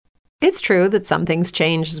It's true that some things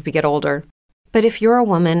change as we get older. But if you're a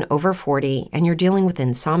woman over 40 and you're dealing with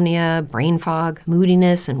insomnia, brain fog,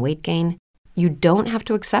 moodiness, and weight gain, you don't have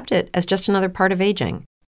to accept it as just another part of aging.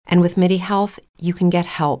 And with MIDI Health, you can get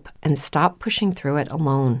help and stop pushing through it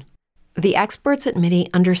alone. The experts at MIDI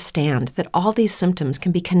understand that all these symptoms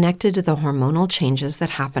can be connected to the hormonal changes that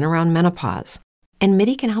happen around menopause, and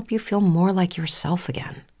MIDI can help you feel more like yourself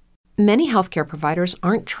again. Many healthcare providers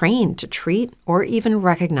aren't trained to treat or even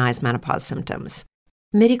recognize menopause symptoms.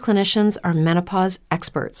 MIDI clinicians are menopause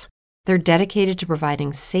experts. They're dedicated to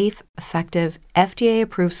providing safe, effective,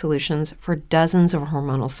 FDA-approved solutions for dozens of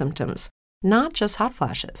hormonal symptoms, not just hot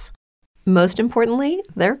flashes. Most importantly,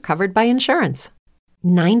 they're covered by insurance.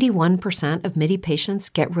 91% of MIDI patients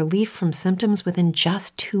get relief from symptoms within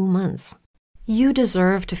just 2 months. You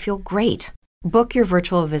deserve to feel great. Book your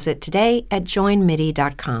virtual visit today at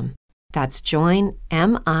joinmidi.com. That's joinmidi.com.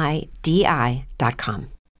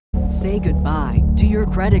 Say goodbye to your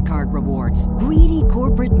credit card rewards. Greedy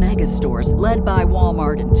corporate mega stores, led by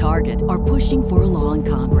Walmart and Target, are pushing for a law in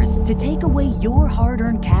Congress to take away your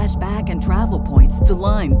hard-earned cash back and travel points to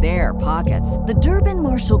line their pockets. The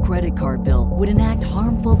Durbin-Marshall credit card bill would enact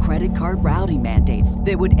harmful credit card routing mandates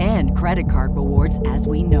that would end credit card rewards as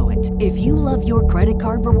we know it. If you love your credit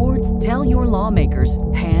card rewards, tell your lawmakers,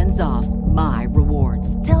 hands off my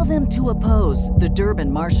rewards. Tell them to oppose the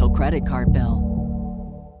Durbin-Marshall credit card bill.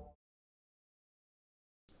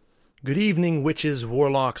 Good evening, witches,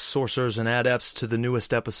 warlocks, sorcerers, and adepts, to the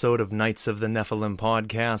newest episode of Knights of the Nephilim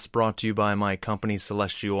podcast, brought to you by my company,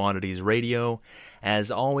 Celestial Oddities Radio. As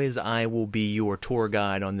always, I will be your tour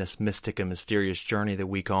guide on this mystic and mysterious journey that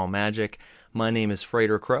we call magic. My name is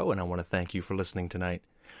Frater Crow, and I want to thank you for listening tonight.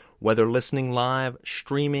 Whether listening live,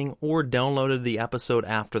 streaming, or downloaded the episode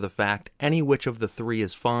after the fact, any which of the three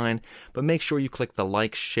is fine, but make sure you click the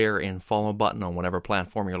like, share, and follow button on whatever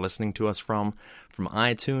platform you're listening to us from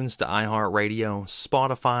iTunes to iHeartRadio,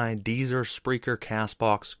 Spotify, Deezer, Spreaker,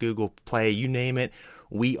 CastBox, Google Play, you name it,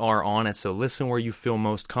 we are on it, so listen where you feel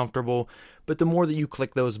most comfortable. But the more that you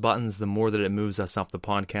click those buttons, the more that it moves us up the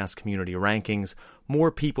podcast community rankings.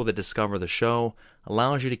 More people that discover the show,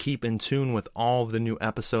 allows you to keep in tune with all of the new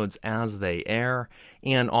episodes as they air,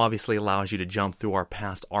 and obviously allows you to jump through our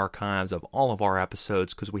past archives of all of our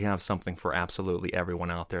episodes, because we have something for absolutely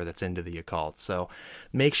everyone out there that's into the occult. So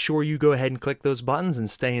make sure you go ahead and click those buttons and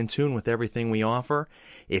stay in tune with everything we offer.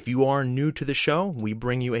 If you are new to the show, we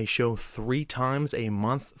bring you a show 3 times a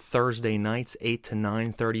month, Thursday nights, 8 to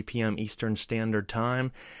 9:30 p.m. Eastern Standard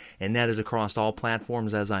Time, and that is across all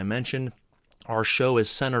platforms, as I mentioned. Our show is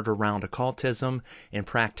centered around occultism and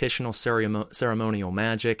practitioner ceremonial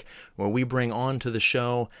magic, where we bring on to the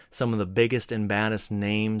show some of the biggest and baddest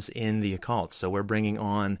names in the occult. So we're bringing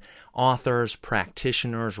on authors,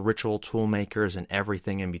 practitioners, ritual tool makers, and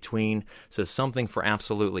everything in between. So something for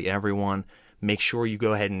absolutely everyone. Make sure you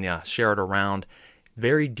go ahead and share it around.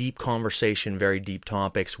 Very deep conversation, very deep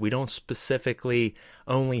topics. We don't specifically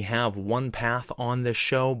only have one path on this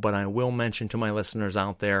show, but I will mention to my listeners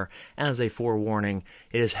out there, as a forewarning,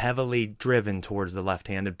 it is heavily driven towards the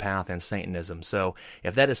left-handed path and Satanism. So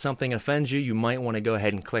if that is something that offends you, you might want to go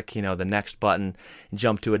ahead and click, the next button and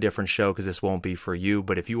jump to a different show, because this won't be for you.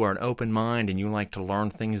 But if you are an open mind and you like to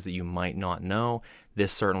learn things that you might not know,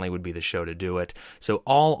 this certainly would be the show to do it. So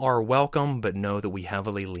all are welcome, but know that we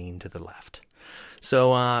heavily lean to the left.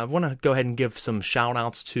 So I want to go ahead and give some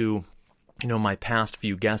shout-outs to, my past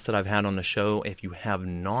few guests that I've had on the show. If you have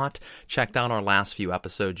not checked out our last few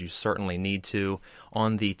episodes, you certainly need to.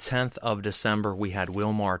 On the 10th of December, we had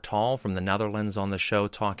Wilmar Tall from the Netherlands on the show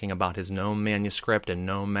talking about his gnome manuscript and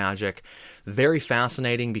gnome magic. Very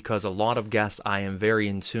fascinating, because a lot of guests, I am very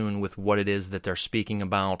in tune with what it is that they're speaking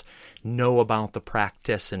about, know about the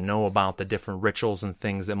practice, and know about the different rituals and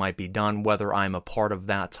things that might be done, whether I'm a part of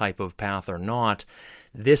that type of path or not.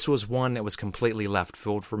 This was one that was completely left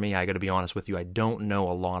field for me. I got to be honest with you, I don't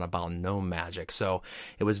know a lot about gnome magic. So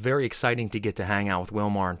it was very exciting to get to hang out with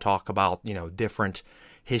Wilmar and talk about, different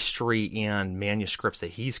history and manuscripts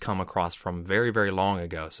that he's come across from very, very long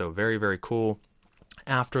ago. So very, very cool.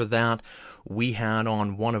 After that, we had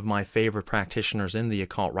on one of my favorite practitioners in the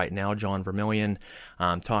occult right now, John Vermillion,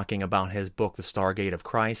 talking about his book, The Stargate of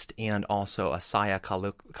Christ, and also Asaya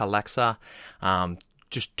Kalexa.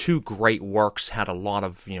 Just 2 great works, had a lot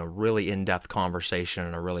of, really in-depth conversation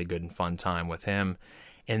and a really good and fun time with him.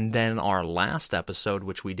 And then our last episode,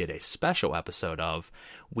 which we did a special episode of,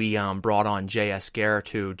 we brought on J.S. Garrett,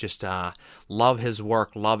 who just love his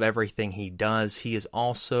work, love everything he does. He is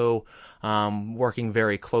also working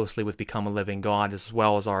very closely with Become a Living God, as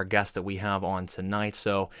well as our guest that we have on tonight.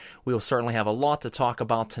 So we'll certainly have a lot to talk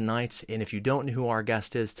about tonight. And if you don't know who our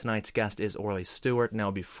guest is, tonight's guest is Orly Stewart.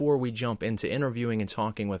 Now, before we jump into interviewing and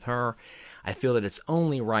talking with her, I feel that it's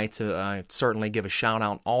only right to certainly give a shout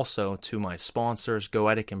out also to my sponsors,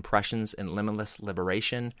 Goetic Impressions and Limitless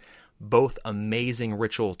Liberation, both amazing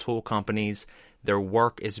ritual tool companies. Their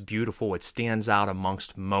work is beautiful. It stands out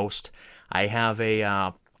amongst most. I have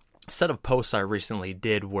a set of posts I recently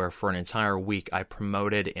did where for an entire week I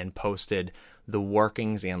promoted and posted the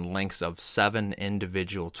workings and links of 7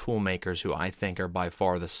 individual tool makers who I think are by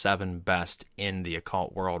far the 7 best in the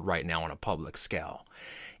occult world right now on a public scale.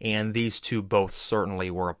 And these two both certainly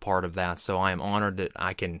were a part of that, so I am honored that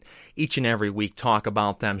I can each and every week talk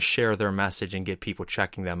about them, share their message, and get people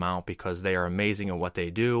checking them out because they are amazing at what they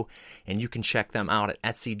do. And you can check them out at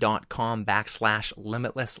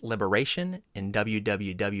etsy.com/limitlessliberation and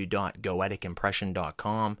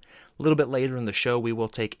www.goeticimpression.com. A little bit later in the show, we will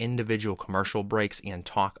take individual commercial breaks and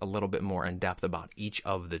talk a little bit more in depth about each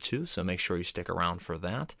of the two, so make sure you stick around for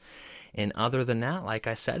that. And other than that, like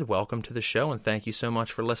I said, welcome to the show, and thank you so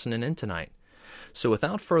much for listening in tonight. So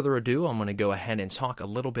without further ado, I'm going to go ahead and talk a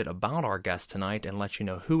little bit about our guest tonight and let you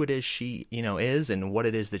know who it is she, is and what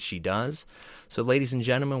it is that she does. So ladies and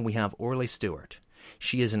gentlemen, we have Orly Stewart.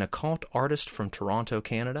 She is an occult artist from Toronto,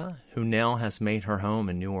 Canada, who now has made her home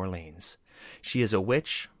in New Orleans. She is a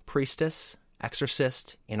witch, priestess,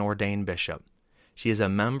 exorcist, and ordained bishop. She is a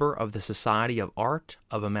member of the Society of Art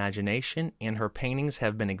of Imagination, and her paintings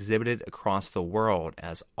have been exhibited across the world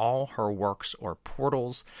as all her works are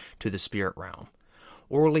portals to the spirit realm.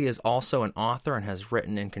 Orly is also an author and has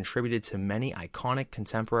written and contributed to many iconic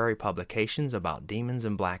contemporary publications about demons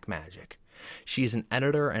and black magic. She is an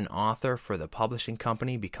editor and author for the publishing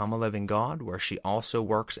company Become a Living God, where she also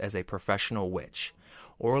works as a professional witch.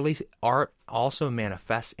 Orly's art also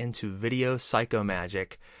manifests into video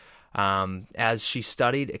psychomagic, as she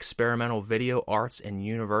studied experimental video arts in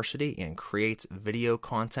university and creates video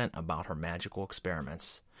content about her magical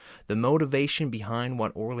experiments. The motivation behind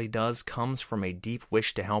what Orly does comes from a deep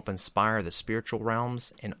wish to help inspire the spiritual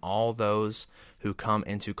realms and all those who come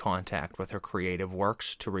into contact with her creative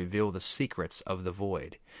works to reveal the secrets of the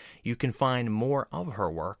void. You can find more of her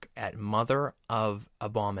work at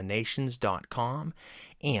motherofabominations.com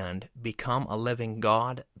and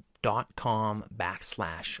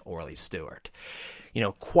becomealiving.com/Orly Stewart.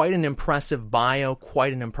 Quite an impressive bio,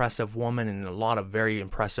 quite an impressive woman, and a lot of very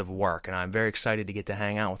impressive work. And I'm very excited to get to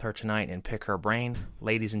hang out with her tonight and pick her brain.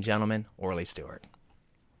 Ladies and gentlemen, Orly Stewart.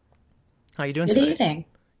 How are you doing today? Good evening.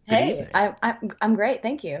 Hey, I'm great.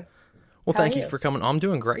 Thank you. Well, thank you for coming. I'm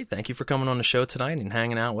doing great. Thank you for coming on the show tonight and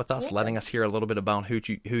hanging out with us, letting us hear a little bit about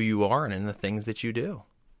who you are and the things that you do.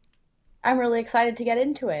 I'm really excited to get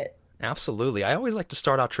into it. Absolutely. I always like to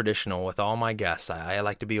start out traditional with all my guests. I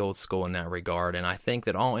like to be old school in that regard, and I think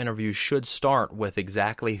that all interviews should start with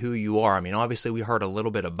exactly who you are. I mean, obviously we heard a little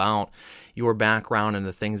bit about your background and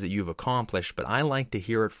the things that you've accomplished, but I like to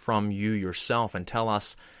hear it from you yourself and tell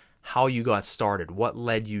us how you got started, what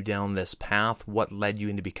led you down this path, what led you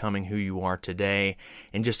into becoming who you are today,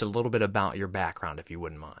 and just a little bit about your background, if you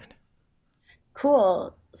wouldn't mind.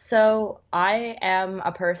 Cool. So I am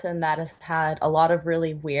a person that has had a lot of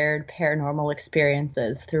really weird paranormal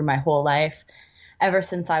experiences through my whole life, ever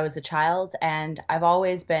since I was a child. And I've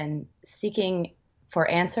always been seeking for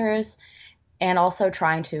answers and also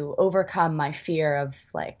trying to overcome my fear of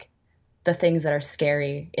the things that are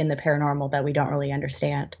scary in the paranormal that we don't really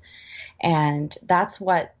understand. And that's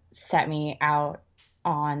what set me out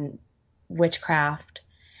on witchcraft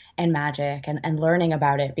and magic and learning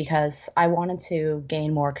about it, because I wanted to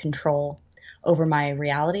gain more control over my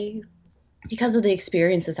reality because of the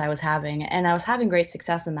experiences I was having, and I was having great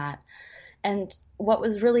success in that. And what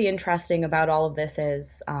was really interesting about all of this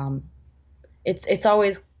is it's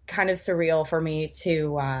always kind of surreal for me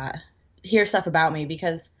to hear stuff about me,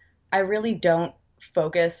 because I really don't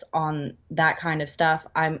focus on that kind of stuff.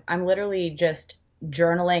 I'm literally just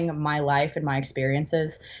journaling my life and my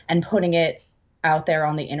experiences and putting it out there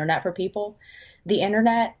on the internet for people. The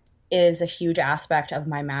internet is a huge aspect of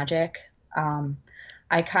my magic.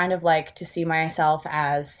 I kind of like to see myself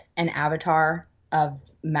as an avatar of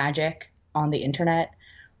magic on the internet,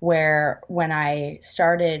 where when I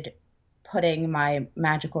started putting my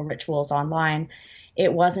magical rituals online,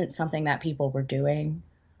 it wasn't something that people were doing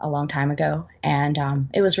a long time ago. And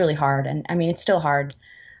it was really hard. And I mean, it's still hard.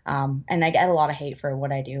 And I get a lot of hate for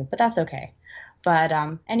what I do, but that's okay. But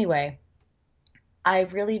anyway, I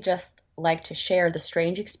really just like to share the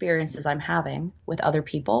strange experiences I'm having with other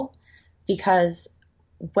people, because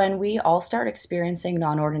when we all start experiencing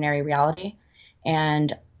non ordinary reality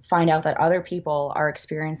and find out that other people are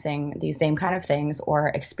experiencing these same kind of things or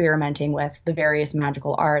experimenting with the various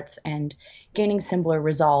magical arts and gaining similar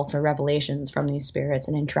results or revelations from these spirits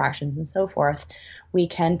and interactions and so forth, we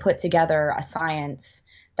can put together a science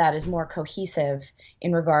that is more cohesive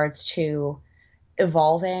in regards to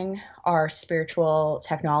evolving our spiritual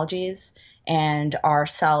technologies and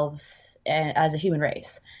ourselves as a human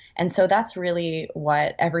race. And so that's really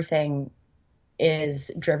what everything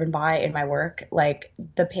is driven by in my work. Like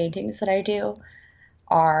the paintings that I do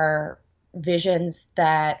are visions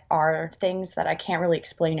that are things that I can't really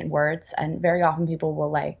explain in words. And very often people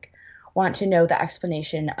will like want to know the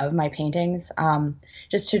explanation of my paintings.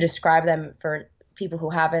 Just to describe them for people who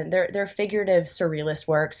haven't, they're figurative surrealist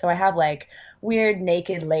work. So I have like weird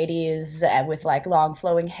naked ladies with like long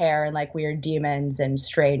flowing hair and like weird demons and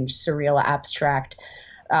strange surreal abstract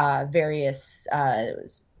various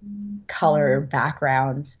color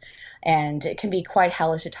backgrounds, and it can be quite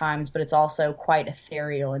hellish at times, but it's also quite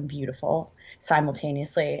ethereal and beautiful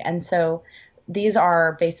simultaneously. And so these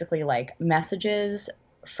are basically like messages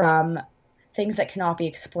from things that cannot be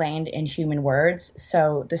explained in human words.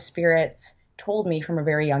 So the spirits told me from a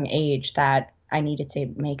very young age that I needed to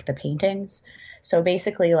make the paintings. So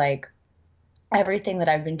basically, like everything that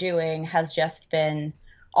I've been doing has just been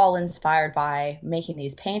all inspired by making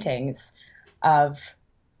these paintings of,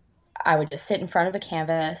 I would just sit in front of a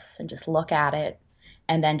canvas and just look at it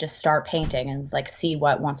and then just start painting and like see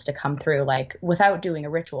what wants to come through, like without doing a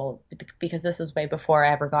ritual, because this was way before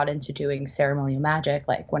I ever got into doing ceremonial magic,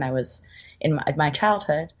 like when I was in my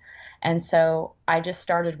childhood. And so I just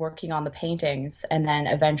started working on the paintings, and then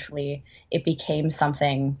eventually it became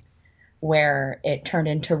something where it turned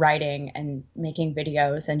into writing and making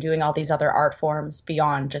videos and doing all these other art forms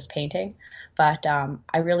beyond just painting. But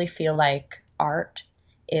I really feel like art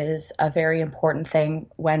is a very important thing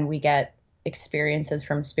when we get experiences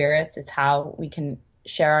from spirits. It's how we can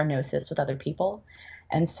share our gnosis with other people.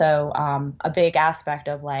 And so a big aspect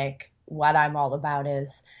of like what I'm all about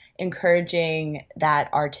is encouraging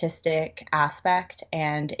that artistic aspect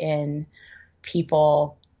and in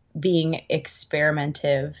people being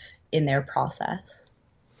experimentative in their process.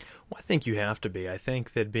 Well, I think you have to be. I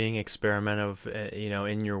think that being experimentative,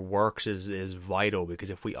 in your works is vital, because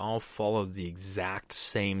if we all follow the exact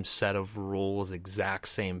same set of rules, exact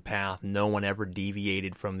same path, no one ever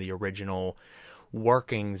deviated from the original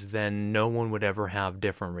workings, then no one would ever have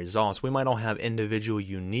different results. We might all have individual,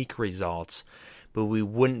 unique results, but we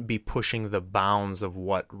wouldn't be pushing the bounds of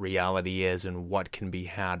what reality is and what can be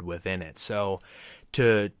had within it. So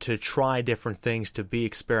to try different things, to be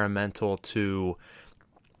experimental, to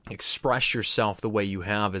express yourself the way you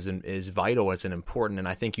have is vital, is an important. And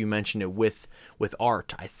I think you mentioned it with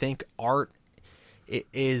art. I think art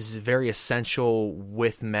is very essential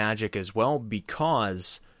with magic as well,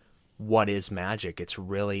 because what is magic? It's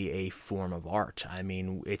really a form of art. I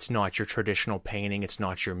mean, it's not your traditional painting, it's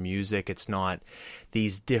not your music, it's not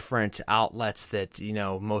these different outlets that,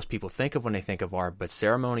 most people think of when they think of art, but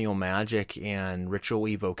ceremonial magic and ritual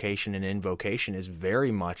evocation and invocation is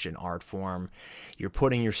very much an art form. You're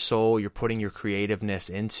putting your soul, you're putting your creativeness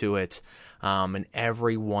into it, and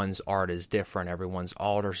everyone's art is different, everyone's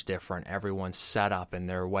altar's different, everyone's setup and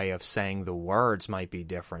their way of saying the words might be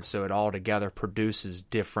different, so it all together produces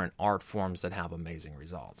different art forms that have amazing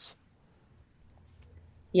results.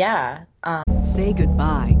 Yeah. Say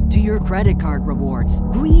goodbye to your credit card rewards.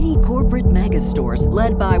 Greedy corporate mega stores,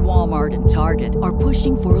 led by Walmart and Target, are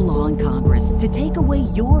pushing for a law in Congress to take away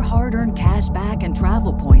your hard-earned cash back and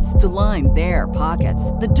travel points to line their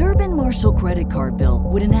pockets. The Durbin-Marshall credit card bill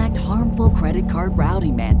would enact harmful credit card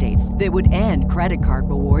routing mandates that would end credit card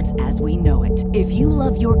rewards as we know it. If you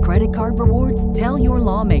love your credit card rewards, tell your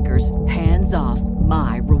lawmakers, hands off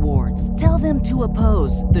my rewards. Tell them to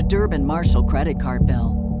oppose the Durbin-Marshall credit card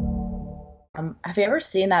bill. Have you ever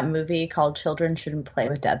seen that movie called Children Shouldn't Play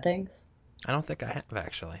with Dead Things? I don't think I have,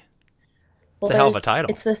 actually. Well, it's a hell of a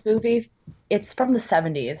title. It's this movie. It's from the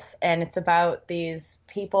 70s, and it's about these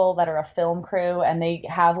people that are a film crew, and they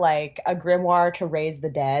have like a grimoire to raise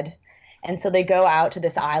the dead. And so they go out to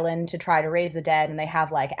this island to try to raise the dead, and they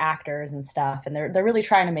have like actors and stuff, and they're really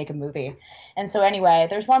trying to make a movie. And so anyway,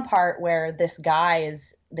 there's one part where this guy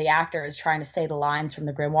the actor is trying to say the lines from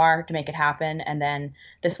the grimoire to make it happen, and then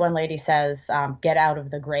this one lady says, "Get out of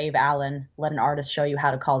the grave, Alan. Let an artist show you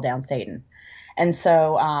how to call down Satan." And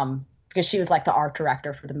so because she was like the art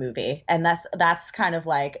director for the movie. And that's kind of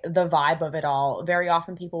like the vibe of it all. Very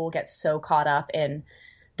often people will get so caught up in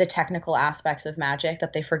the technical aspects of magic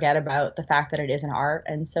that they forget about the fact that it is an art.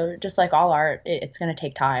 And so just like all art, it's going to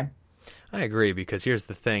take time. I agree, because here's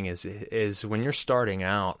the thing is when you're starting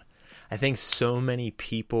out, I think so many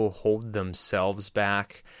people hold themselves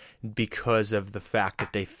back because of the fact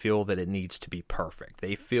that they feel that it needs to be perfect.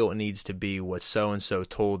 They feel it needs to be what so-and-so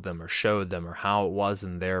told them or showed them or how it was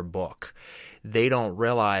in their book. They don't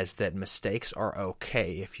realize that mistakes are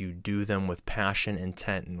okay if you do them with passion,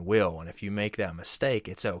 intent, and will. And if you make that mistake,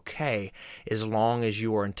 it's okay as long as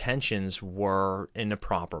your intentions were in the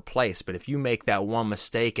proper place. But if you make that one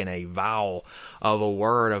mistake in a vowel of a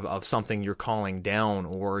word of something you're calling down,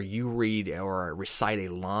 or you read or recite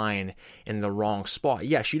a line in the wrong spot,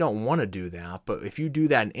 yes, you don't want to do that. But if you do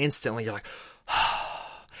that and instantly you're like,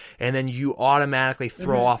 and then you automatically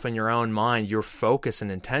throw off in your own mind your focus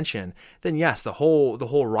and intention, then yes, the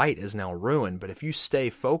whole rite is now ruined. But if you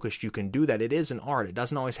stay focused, you can do that. It is an art. It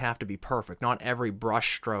doesn't always have to be perfect. Not every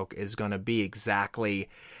brush stroke is going to be exactly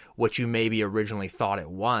what you maybe originally thought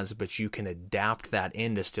it was, but you can adapt that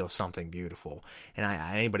into still something beautiful. And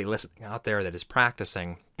anybody listening out there that is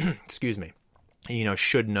practicing, excuse me,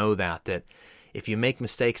 should know that if you make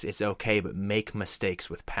mistakes, it's okay, but make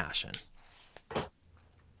mistakes with passion.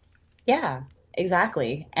 Yeah,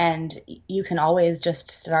 exactly. And you can always just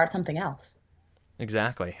start something else.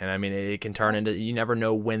 Exactly. And I mean, it can turn into, you never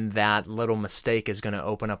know when that little mistake is going to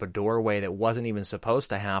open up a doorway that wasn't even supposed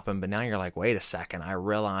to happen. But now you're like, wait a second, I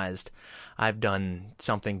realized I've done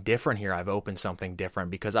something different here. I've opened something different,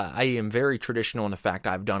 because I am very traditional in the fact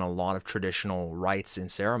I've done a lot of traditional rites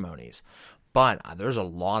and ceremonies. But there's a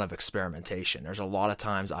lot of experimentation. There's a lot of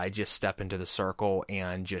times I just step into the circle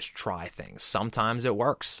and just try things. Sometimes it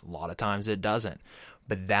works. A lot of times it doesn't.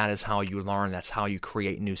 But that is how you learn. That's how you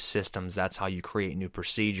create new systems. That's how you create new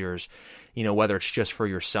procedures. Whether it's just for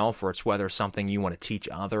yourself or it's whether it's something you want to teach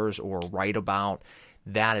others or write about,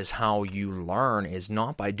 that is how you learn, is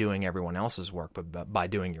not by doing everyone else's work, but by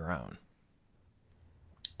doing your own.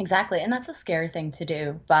 Exactly. And that's a scary thing to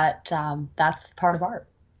do, but that's part of art.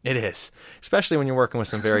 It is, especially when you're working with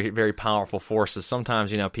some very, very powerful forces.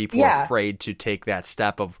 Sometimes, people are afraid to take that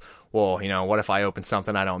step of, well, what if I open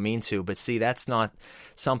something I don't mean to? But see, that's not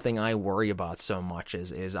something I worry about so much.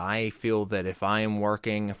 Is I feel that if I am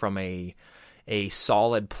working from a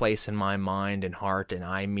solid place in my mind and heart, and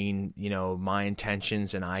I mean, my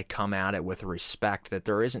intentions, and I come at it with respect, that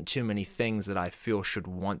there isn't too many things that I feel should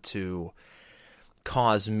want to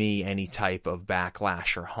cause me any type of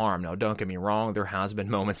backlash or harm. Now, don't get me wrong, there has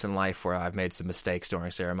been moments in life where I've made some mistakes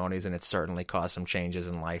during ceremonies, and it's certainly caused some changes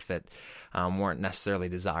in life that weren't necessarily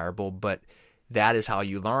desirable, but that is how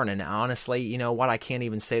you learn. And honestly, I can't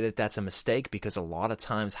even say that that's a mistake, because a lot of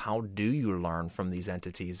times, how do you learn from these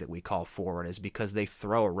entities that we call forward is because they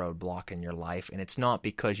throw a roadblock in your life, and it's not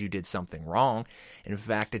because you did something wrong. In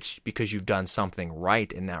fact, it's because you've done something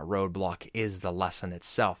right, and that roadblock is the lesson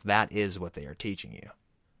itself. That is what they are teaching you.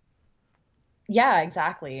 Yeah,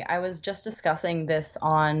 exactly. I was just discussing this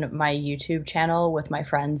on my YouTube channel with my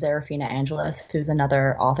friend Zarafina Angelis, who's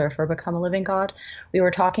another author for Become a Living God. We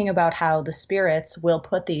were talking about how the spirits will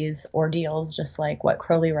put these ordeals, just like what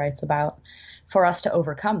Crowley writes about, for us to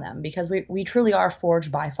overcome them, because we truly are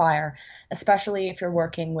forged by fire, especially if you're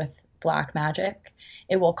working with black magic.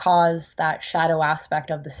 It will cause that shadow aspect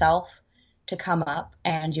of the self to come up,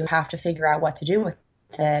 and you have to figure out what to do with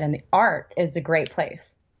it. And the art is a great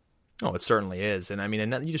place. Oh, it certainly is. And I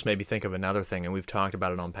mean, you just made me think of another thing, and we've talked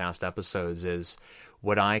about it on past episodes, is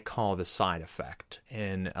what I call the side effect.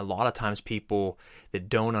 And a lot of times people that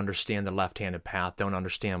don't understand the left-handed path, don't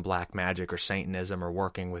understand black magic or Satanism or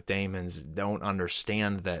working with demons, don't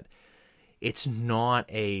understand that it's not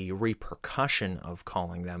a repercussion of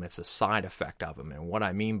calling them, it's a side effect of them. And what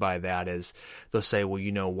I mean by that is they'll say, well,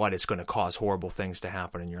 you know what, it's going to cause horrible things to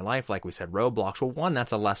happen in your life. Like we said, roadblocks. Well, one,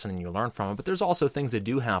 that's a lesson and you learn from it, but there's also things that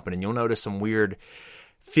do happen, and you'll notice some weird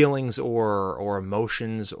feelings or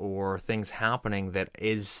emotions or things happening that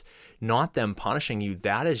is not them punishing you.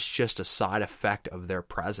 That is just a side effect of their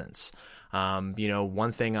presence.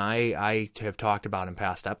 One thing I have talked about in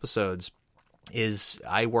past episodes is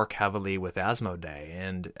I work heavily with Asmodee,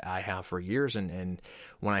 and I have for years. And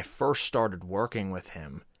when I first started working with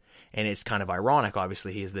him, and it's kind of ironic,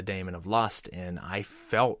 obviously he's the daemon of lust, and I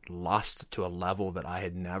felt lust to a level that I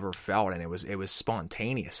had never felt, and it was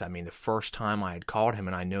spontaneous. I mean, the first time I had called him,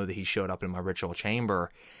 and I know that he showed up in my ritual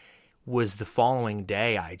chamber, was the following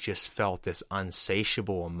day. I just felt this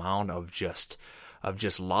unsatiable amount of just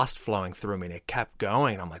lust flowing through me, and it kept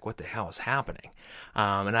going, and I'm like, what the hell is happening?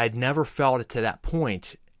 And I'd never felt it to that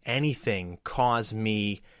point anything cause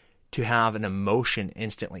me to have an emotion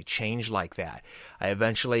instantly change like that. I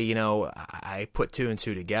eventually, I put two and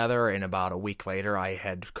two together, and about a week later, I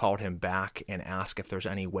had called him back and asked if there's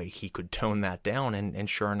any way he could tone that down, and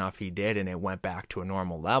sure enough, he did, and it went back to a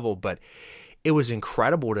normal level. But it was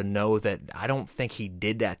incredible to know that I don't think he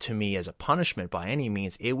did that to me as a punishment by any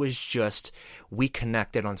means. It was just we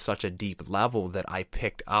connected on such a deep level that I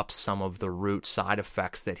picked up some of the root side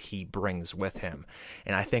effects that he brings with him.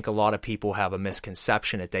 And I think a lot of people have a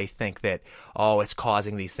misconception that they think that, oh, it's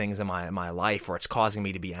causing these things in my life, or it's causing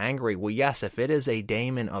me to be angry. Well, yes, if it is a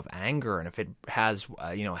daemon of anger, and if it has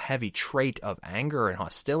a heavy trait of anger and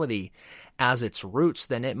hostility as its roots,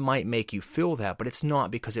 then it might make you feel that, but it's not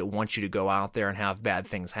because it wants you to go out there and have bad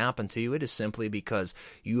things happen to you. It is simply because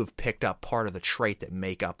you have picked up part of the trait that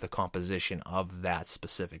make up the composition of that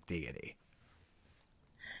specific deity.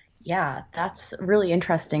 Yeah, that's really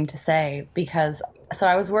interesting to say, because so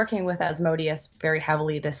I was working with Asmodeus very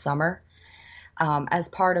heavily this summer as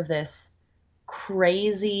part of this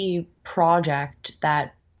crazy project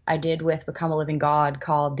that I did with Become a Living God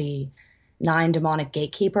called the 9 Demonic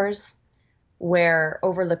Gatekeepers, where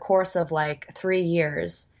over the course of like 3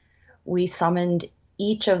 years, we summoned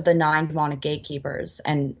each of the 9 demonic gatekeepers,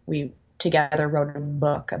 and we together wrote a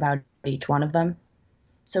book about each one of them.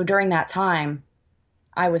 So during that time,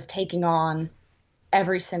 I was taking on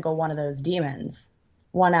every single one of those demons,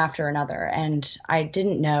 one after another, and I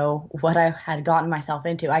didn't know what I had gotten myself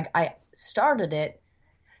into. I started it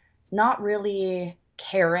not really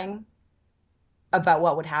caring about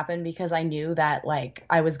what would happen, because I knew that like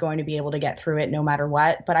I was going to be able to get through it no matter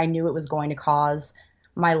what, but I knew it was going to cause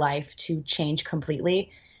my life to change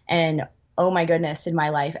completely. And oh my goodness, did my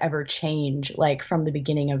life ever change like from the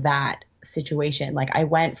beginning of that situation. Like I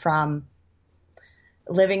went from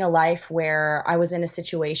living a life where I was in a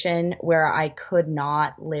situation where I could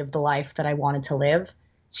not live the life that I wanted to live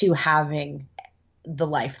to having the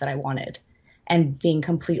life that I wanted and being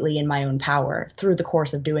completely in my own power through the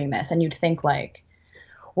course of doing this. And you'd think like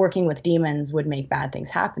working with demons would make bad things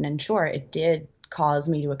happen. And sure, it did cause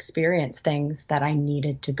me to experience things that I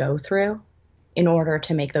needed to go through in order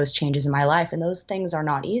to make those changes in my life. And those things are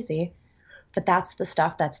not easy, but that's the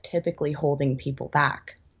stuff that's typically holding people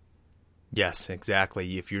back. Yes,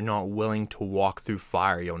 exactly. If you're not willing to walk through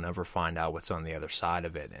fire, you'll never find out what's on the other side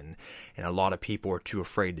of it. And a lot of people are too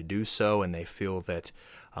afraid to do so, and they feel that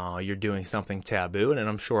you're doing something taboo. And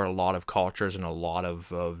I'm sure a lot of cultures and a lot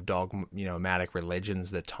of dogmatic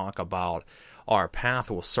religions that talk about our path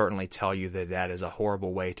will certainly tell you that that is a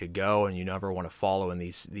horrible way to go, and you never want to follow in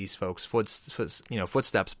these folks'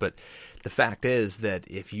 footsteps. But the fact is that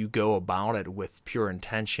if you go about it with pure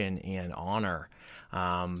intention and honor,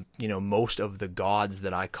 most of the gods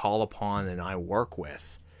that I call upon and I work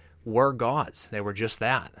with were gods. They were just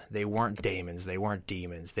that. They weren't daemons. They weren't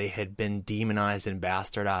demons. They had been demonized and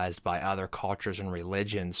bastardized by other cultures and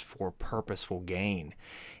religions for purposeful gain.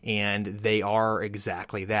 And they are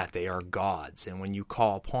exactly that. They are gods. And when you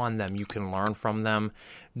call upon them, you can learn from them,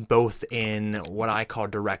 both in what I call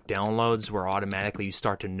direct downloads, where automatically you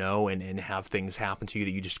start to know and have things happen to you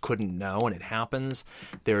that you just couldn't know, and it happens.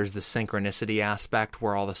 There's the synchronicity aspect,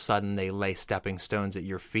 where all of a sudden they lay stepping stones at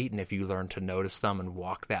your feet, and if you learn to notice them and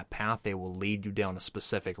walk that path, they will lead you down a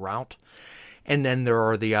specific route. And then there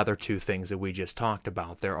are the other two things that we just talked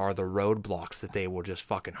about. There are the roadblocks that they will just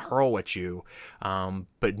fucking hurl at you,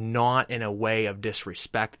 but not in a way of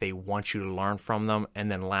disrespect. They want you to learn from them.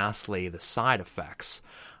 And then lastly, the side effects,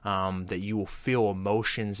 that you will feel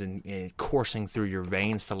emotions and coursing through your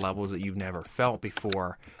veins to levels that you've never felt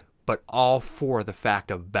before, but all for the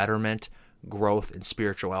fact of betterment, growth, and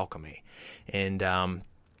spiritual alchemy. And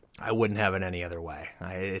I wouldn't have it any other way.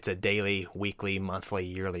 It's a daily, weekly, monthly,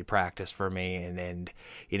 yearly practice for me. And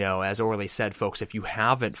as Orly said, folks, if you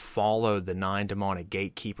haven't followed the 9 Demonic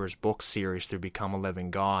Gatekeepers book series through Become a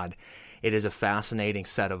Living God, it is a fascinating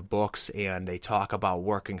set of books, and they talk about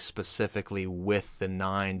working specifically with the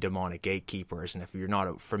 9 demonic gatekeepers. And if you're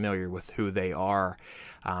not familiar with who they are,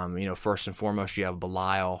 first and foremost, you have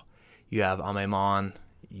Belial, you have Amemon,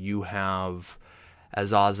 you have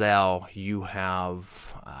Azazel, you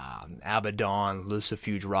have Abaddon,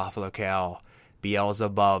 Lucifuge, Raphael,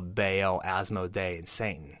 Beelzebub, Baal, Asmodee, and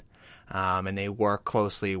Satan. And they work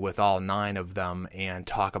closely with all 9 of them and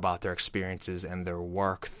talk about their experiences and their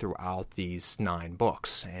work throughout these 9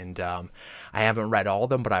 books. And I haven't read all of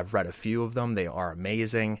them, but I've read a few of them. They are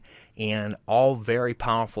amazing and all very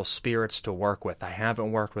powerful spirits to work with. I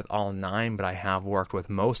haven't worked with all 9, but I have worked with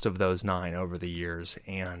most of those 9 over the years,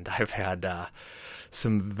 and I've had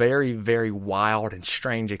some very, very wild and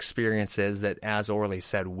strange experiences that, as Orly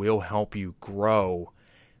said, will help you grow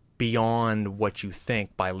beyond what you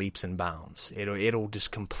think by leaps and bounds. It'll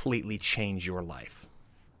just completely change your life.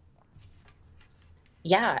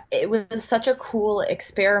 Yeah, it was such a cool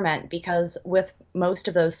experiment because with most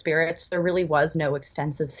of those spirits, there really was no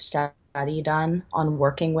extensive study done on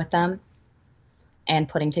working with them and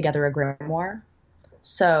putting together a grimoire.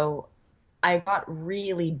 So I got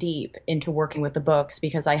really deep into working with the books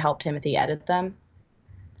because I helped Timothy edit them.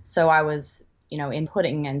 So I was,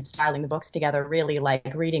 inputting and styling the books together, really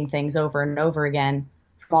like reading things over and over again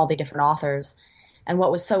from all the different authors. And what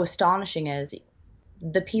was so astonishing is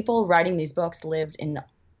the people writing these books lived in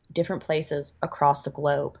different places across the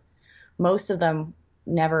globe. Most of them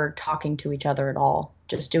never talking to each other at all,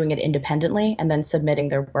 just doing it independently and then submitting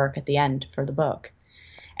their work at the end for the book.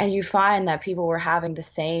 And you find that people were having the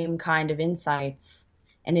same kind of insights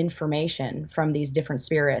and information from these different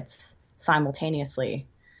spirits simultaneously.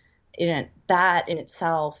 That in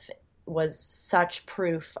itself was such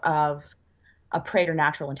proof of a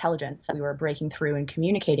preternatural intelligence that we were breaking through and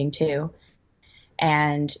communicating to.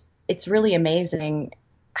 And it's really amazing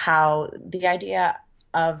how the idea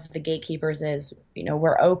of the gatekeepers is,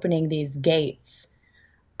 we're opening these gates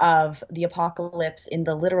of the apocalypse in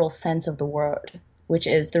the literal sense of the word, which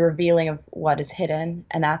is the revealing of what is hidden,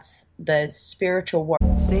 and that's the spiritual world.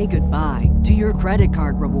 Say goodbye to your credit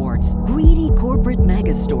card rewards. Greedy corporate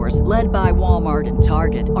mega stores, led by Walmart and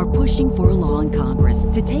Target, are pushing for a law in Congress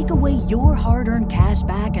to take away your hard-earned cash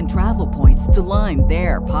back and travel points to line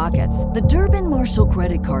their pockets. The Durbin-Marshall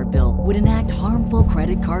credit card bill would enact harmful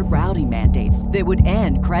credit card routing mandates that would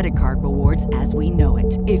end credit card rewards as we know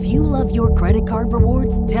it. If you love your credit card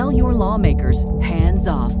rewards, tell your lawmakers, hands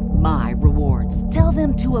off my rewards. Tell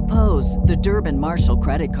them to oppose the Durbin-Marshall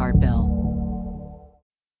credit card bill.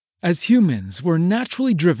 As humans, we're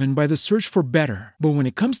naturally driven by the search for better. But when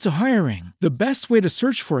it comes to hiring, the best way to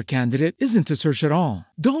search for a candidate isn't to search at all.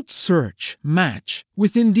 Don't search, match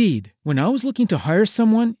with Indeed. When I was looking to hire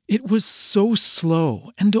someone, it was so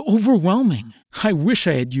slow and overwhelming. I wish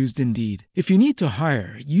I had used Indeed. If you need to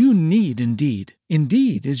hire, you need Indeed.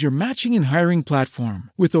 Indeed is your matching and hiring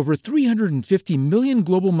platform with over 350 million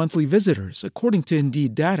global monthly visitors, according to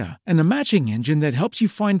Indeed data, and a matching engine that helps you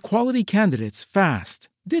find quality candidates fast.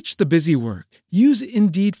 Ditch the busy work. Use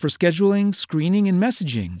Indeed for scheduling, screening, and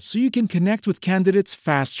messaging so you can connect with candidates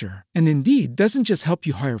faster. And Indeed doesn't just help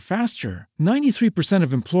you hire faster. 93%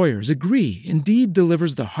 of employers agree Indeed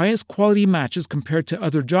delivers the highest quality matches compared to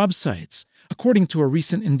other job sites, according to a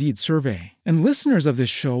recent Indeed survey. And listeners of this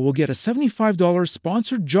show will get a $75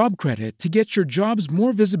 sponsored job credit to get your jobs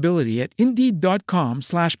more visibility at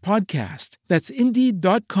Indeed.com/podcast. That's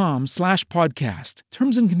Indeed.com/podcast.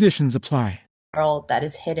 Terms and conditions apply. World that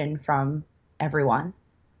is hidden from everyone.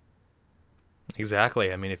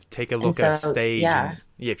 Exactly. I mean, if you take a look at a stage,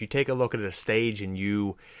 if you take a look at a stage and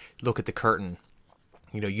you look at the curtain,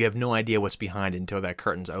 you have no idea what's behind it until that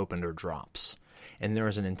curtain's opened or drops. And there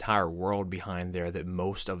is an entire world behind there that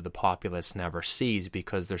most of the populace never sees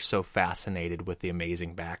because they're so fascinated with the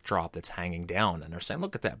amazing backdrop that's hanging down. And they're saying,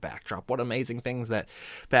 look at that backdrop. What amazing things that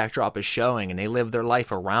backdrop is showing. And they live their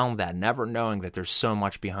life around that, never knowing that there's so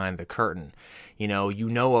much behind the curtain. You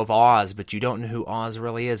know of Oz, but you don't know who Oz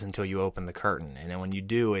really is until you open the curtain. And then when you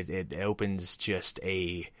do, it opens just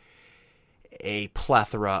a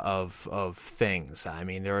plethora of things. I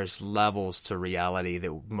mean, there's levels to reality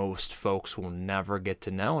that most folks will never get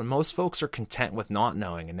to know, and most folks are content with not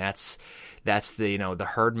knowing, and that's the the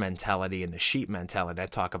herd mentality and the sheep mentality. I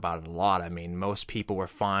talk about it a lot. I mean, most people were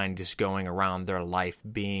fine just going around their life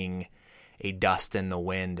being a dust in the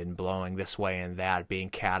wind and blowing this way and that, being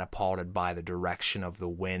catapulted by the direction of the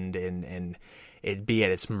wind and it be at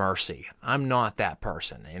its mercy. I'm not that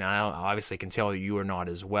person, and I obviously can tell you are not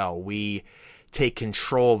as well. We take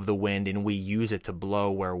control of the wind and we use it to blow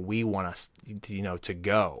where we want us to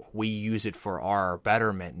go. We use it for our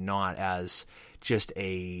betterment, not as just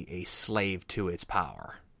a slave to its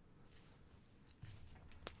power.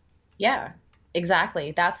 Yeah,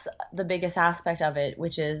 exactly. That's the biggest aspect of it,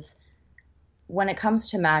 which is when it comes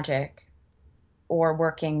to magic or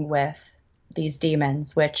working with these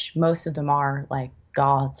demons, which most of them are like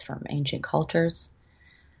gods from ancient cultures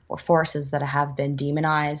or forces that have been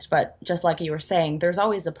demonized. But just like you were saying, there's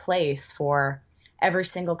always a place for every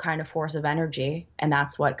single kind of force of energy, and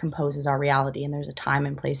that's what composes our reality. And there's a time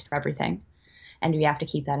and place for everything, and we have to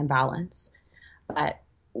keep that in balance. But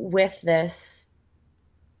with this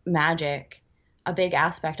magic, a big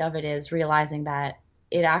aspect of it is realizing that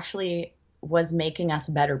it actually was making us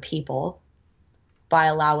better people by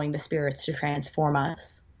allowing the spirits to transform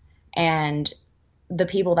us. And the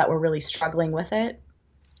people that were really struggling with it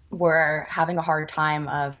were having a hard time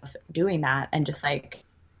of doing that and just like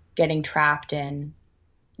getting trapped in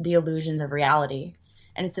the illusions of reality.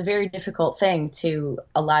 And it's a very difficult thing to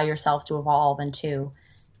allow yourself to evolve and to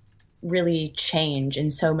really change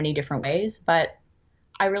in so many different ways. But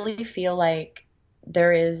I really feel like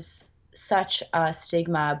there is such a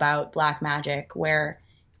stigma about black magic where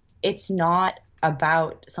it's not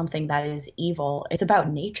about something that is evil. It's about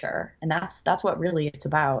nature. And that's what really it's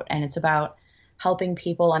about. And it's about helping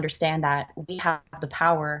people understand that we have the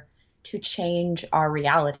power to change our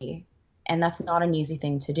reality. And that's not an easy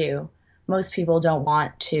thing to do. Most people don't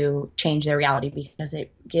want to change their reality because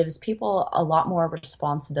it gives people a lot more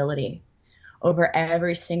responsibility over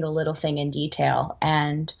every single little thing in detail.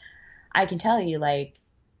 And I can tell you, like,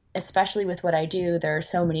 especially with what I do, there are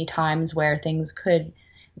so many times where things could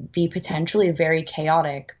be potentially very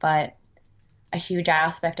chaotic, but a huge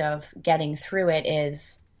aspect of getting through it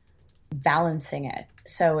is balancing it.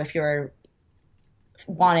 So if you're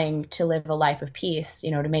wanting to live a life of peace,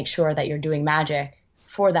 to make sure that you're doing magic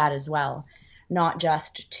for that as well, not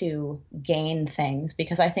just to gain things,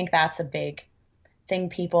 because I think that's a big thing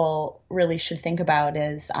people really should think about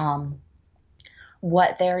is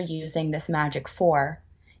what they're using this magic for.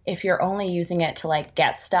 If you're only using it to like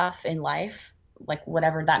get stuff in life, like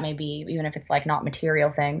whatever that may be, even if it's like not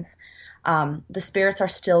material things, the spirits are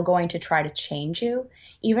still going to try to change you,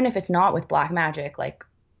 even if it's not with black magic, like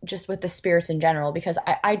just with the spirits in general, because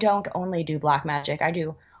I don't only do black magic. I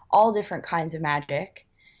do all different kinds of magic.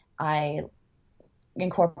 I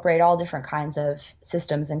incorporate all different kinds of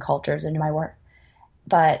systems and cultures into my work.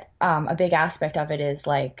 But a big aspect of it is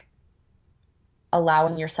like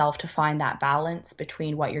allowing yourself to find that balance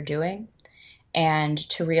between what you're doing and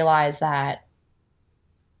to realize that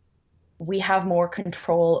we have more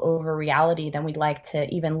control over reality than we'd like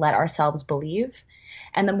to even let ourselves believe.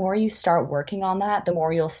 And the more you start working on that, the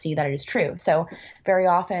more you'll see that it is true. So very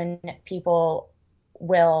often people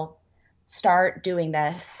will start doing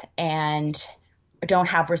this and don't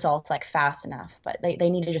have results like fast enough, but they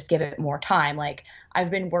need to just give it more time. Like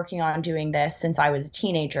I've been working on doing this since I was a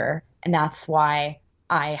teenager, and that's why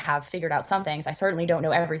I have figured out some things. I certainly don't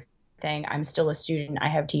know everything. I'm still a student. I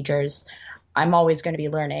have teachers. I'm always going to be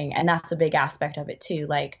learning. And that's a big aspect of it too.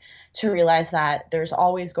 Like to realize that there's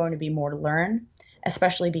always going to be more to learn,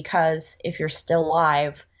 especially because if you're still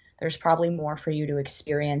alive, there's probably more for you to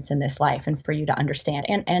experience in this life and for you to understand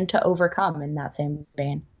and to overcome in that same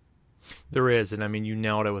vein. There is, and I mean, you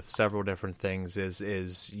nailed it with several different things.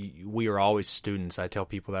 We are always students. I tell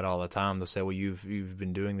people that all the time. They'll say, "Well, you've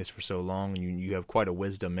been doing this for so long, and you have quite a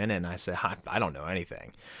wisdom in it." And I say, "I don't know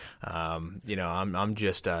anything. I'm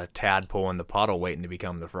just a tadpole in the puddle waiting to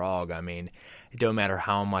become the frog." I mean, it don't matter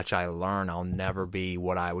how much I learn, I'll never be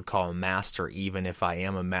what I would call a master. Even if I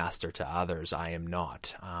am a master to others, I am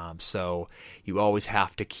not. So you always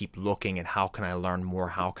have to keep looking at how can I learn more?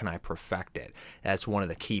 How can I perfect it? That's one of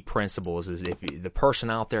the key principles. Is if the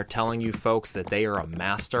person out there telling you folks that they are a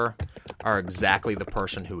master are exactly the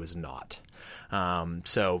person who is not.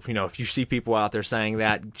 So, if you see people out there saying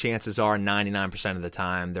that, chances are 99% of the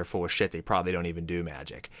time they're full of shit. They probably don't even do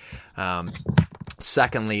magic.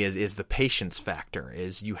 Secondly is the patience factor.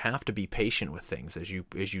 Is you have to be patient with things as you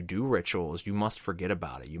do rituals. You must forget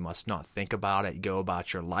about it. You must not think about it. Go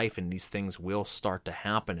about your life, and these things will start to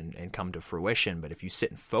happen and come to fruition. But if you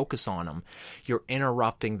sit and focus on them, you're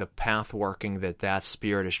interrupting the path working that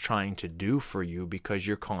spirit is trying to do for you because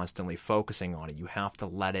you're constantly focusing on it. You have to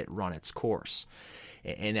let it run its course.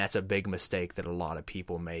 And that's a big mistake that a lot of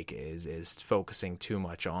people make is focusing too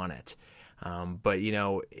much on it. But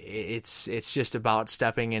it's just about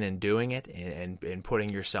stepping in and doing it and putting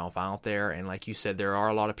yourself out there. And like you said, there are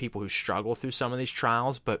a lot of people who struggle through some of these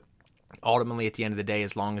trials, but ultimately at the end of the day,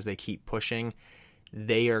 as long as they keep pushing,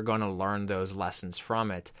 they are going to learn those lessons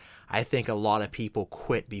from it. I think a lot of people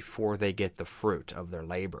quit before they get the fruit of their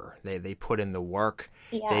labor. They put in the work,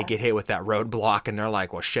 They get hit with that roadblock, and they're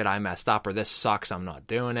like, well, shit, I messed up, or this sucks, I'm not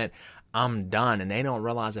doing it, I'm done. And they don't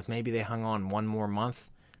realize if maybe they hung on one more month,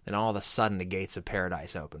 then all of a sudden the gates of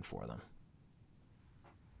paradise open for them.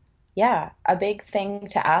 Yeah, a big thing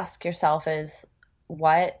to ask yourself is,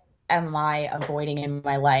 what am I avoiding in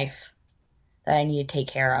my life that I need to take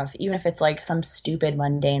care of, even if it's like some stupid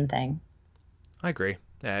mundane thing? I agree.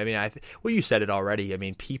 I mean, well, you said it already. I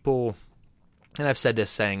mean, people, and I've said this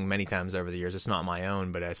saying many times over the years, it's not my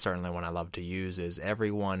own, but it's certainly one I love to use, is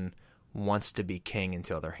everyone wants to be king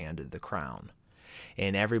until they're handed the crown.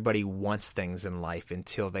 And everybody wants things in life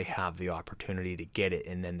until they have the opportunity to get it,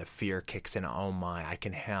 and then the fear kicks in, oh my, I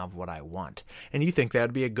can have what I want. And you think that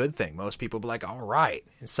would be a good thing. Most people be like, all right,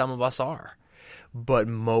 and some of us are. but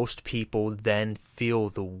most people then feel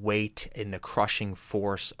the weight and the crushing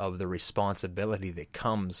force of the responsibility that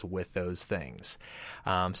comes with those things.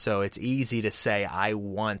 So it's easy to say, I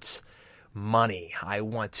want money, I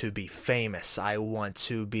want to be famous, I want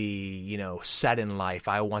to be, set in life,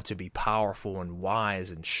 I want to be powerful and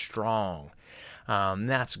wise and strong.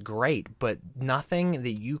 That's great, but nothing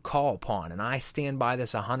that you call upon, and I stand by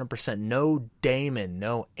this 100%, no daemon,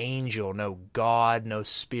 no angel, no God, no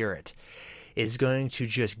spirit is going to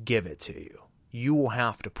just give it to you. You will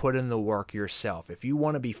have to put in the work yourself. If you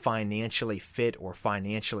want to be financially fit or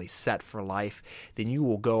financially set for life, then you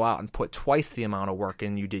will go out and put twice the amount of work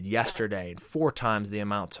in you did yesterday and 4 times the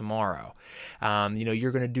amount tomorrow.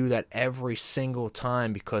 You're going to do that every single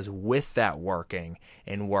time, because with that work,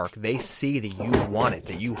 they see that you want it,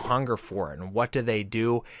 that you hunger for it. And what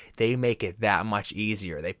do? They make it that much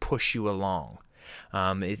easier. They push you along.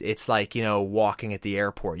 It's like, walking at the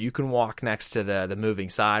airport. You can walk next to the moving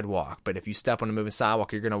sidewalk, but if you step on the moving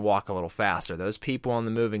sidewalk, you're going to walk a little faster. Those people on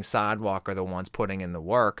the moving sidewalk are the ones putting in the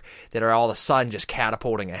work that are all of a sudden just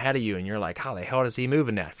catapulting ahead of you, and you're like, how the hell is he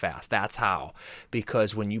moving that fast? That's how.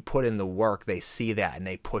 Because when you put in the work, they see that and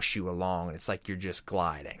they push you along, and it's like you're just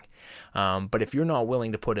gliding. But if you're not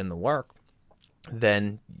willing to put in the work,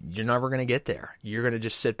 then you're never going to get there. You're going to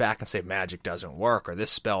just sit back and say magic doesn't work, or this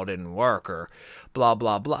spell didn't work, or blah,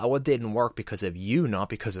 blah, blah. Well, it didn't work because of you, not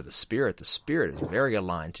because of the Spirit. The Spirit is very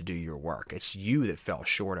aligned to do your work. It's you that fell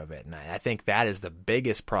short of it. And I think that is the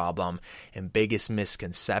biggest problem and biggest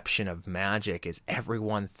misconception of magic, is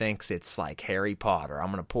everyone thinks it's like Harry Potter. I'm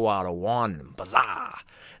going to pull out a wand and bazaar,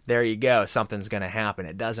 there you go, something's going to happen.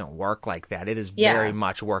 It doesn't work like that. It is very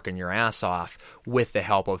much working your ass off with the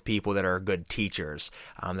help of people that are good teachers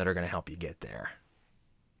that are going to help you get there.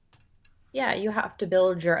 Yeah, you have to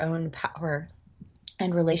build your own power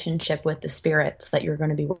and relationship with the spirits that you're going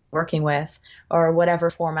to be working with, or whatever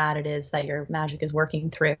format it is that your magic is working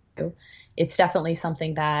through. It's definitely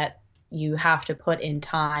something that you have to put in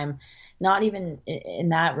time, not even in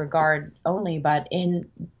that regard only, but in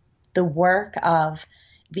the work of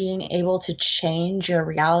being able to change your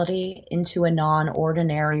reality into a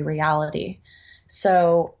non-ordinary reality.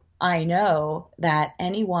 So I know that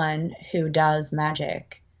anyone who does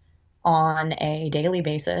magic on a daily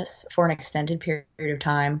basis for an extended period of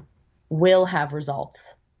time will have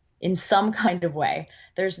results in some kind of way.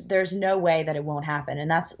 There's no way that it won't happen. And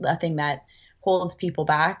that's the thing that holds people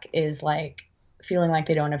back, is like feeling like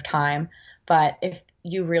they don't have time. But if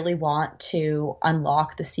you really want to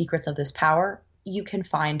unlock the secrets of this power, you can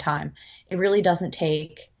find time. It really doesn't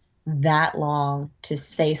take that long to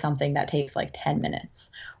say something that takes like 10 minutes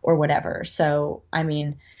or whatever. So, I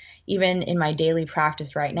mean, even in my daily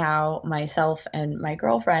practice right now, myself and my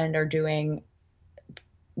girlfriend are doing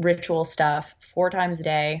ritual stuff 4 times a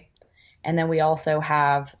day. And then we also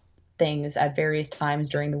have things at various times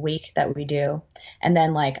during the week that we do. And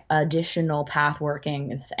then like additional path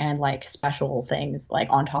workings and like special things like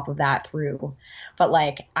on top of that through. But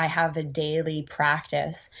like I have a daily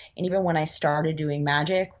practice. And even when I started doing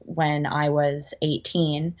magic when I was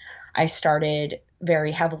 18, I started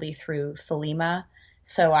very heavily through Thelema.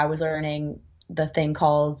 So I was learning the thing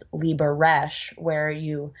called Liber Resh, where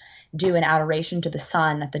you do an adoration to the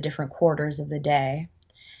sun at the different quarters of the day.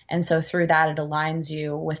 And so through that, it aligns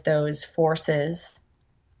you with those forces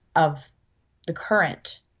of the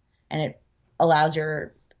current, and it allows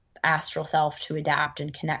your astral self to adapt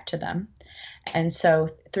and connect to them. And so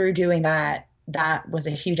through doing that, that was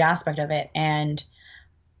a huge aspect of it. And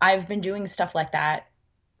I've been doing stuff like that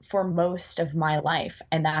for most of my life.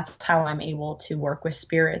 And that's how I'm able to work with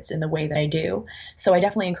spirits in the way that I do. So I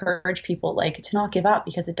definitely encourage people like to not give up,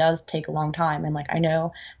 because it does take a long time. And like, I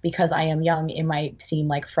know because I am young, it might seem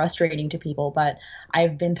like frustrating to people, but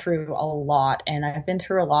I've been through a lot, and I've been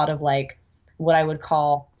through a lot of like what I would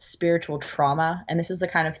call spiritual trauma. And this is the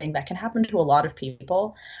kind of thing that can happen to a lot of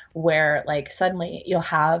people, where like suddenly you'll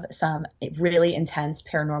have some really intense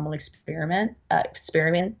paranormal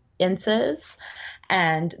experiences.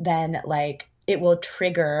 And then like it will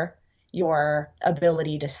trigger your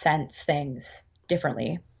ability to sense things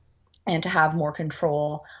differently and to have more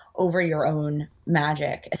control over your own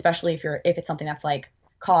magic, especially if it's something that's like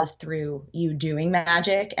caused through you doing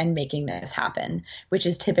magic and making this happen, which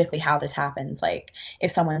is typically how this happens. Like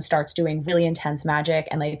if someone starts doing really intense magic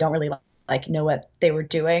and they don't really like know what they were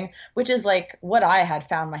doing, which is like what I had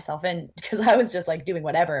found myself in, because I was just like doing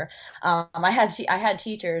whatever. I had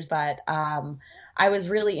teachers, but I was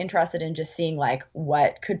really interested in just seeing like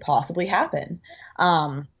what could possibly happen.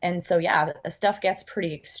 And so, yeah, stuff gets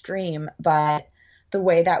pretty extreme, but the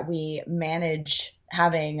way that we manage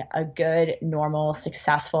having a good, normal,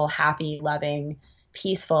 successful, happy, loving,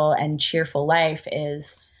 peaceful, and cheerful life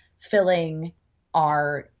is filling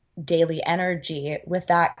our daily energy with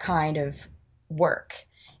that kind of work.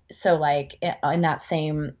 So like in that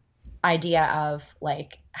same idea of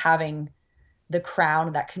like having the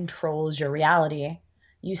crown that controls your reality,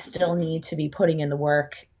 you still need to be putting in the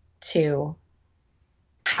work to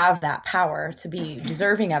have that power, to be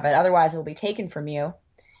deserving of it. Otherwise, it will be taken from you.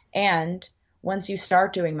 And once you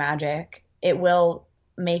start doing magic, it will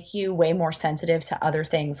make you way more sensitive to other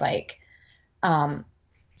things like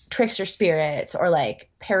trickster spirits or like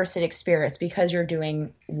parasitic spirits, because you're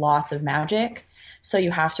doing lots of magic. So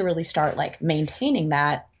you have to really start like maintaining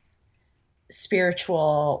that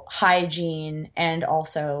spiritual hygiene and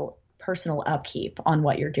also personal upkeep on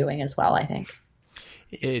what you're doing as well, I think.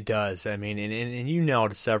 It does. I mean, and you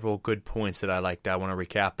nailed several good points that I want to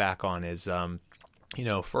recap back on is,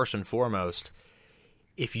 first and foremost,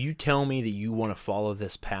 if you tell me that you want to follow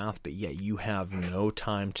this path, but yet you have no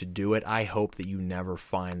time to do it, I hope that you never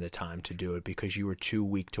find the time to do it because you are too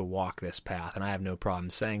weak to walk this path. And I have no problem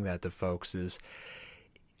saying that to folks. Is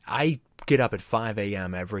I get up at 5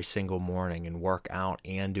 a.m. every single morning and work out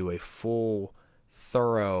and do a full,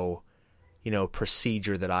 thorough,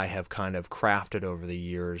 procedure that I have kind of crafted over the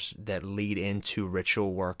years that lead into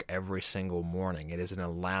ritual work every single morning. It is an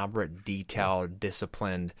elaborate, detailed,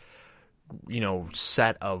 disciplined,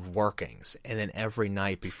 set of workings. And then every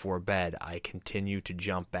night before bed, I continue to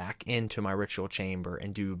jump back into my ritual chamber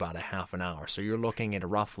and do about a half an hour. So you're looking at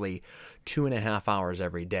roughly 2.5 hours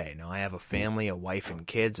every day. Now, I have a family, a wife and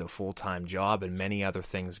kids, a full-time job, and many other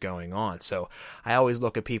things going on. So I always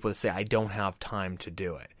look at people that say, I don't have time to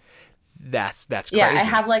do it. That's crazy. Yeah, I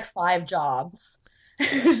have like 5 jobs.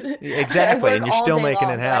 Exactly, and you're still making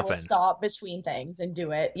it happen. I will stop between things and do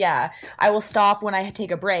it. Yeah, I will stop when I take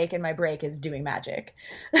a break, and my break is doing magic.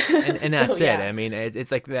 And that's it. I mean,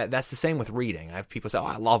 it's like that. That's the same with reading. I have people say, "Oh,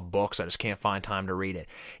 I love books. I just can't find time to read it."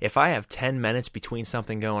 If I have 10 minutes between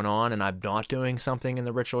something going on and I'm not doing something in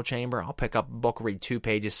the ritual chamber, I'll pick up a book, read 2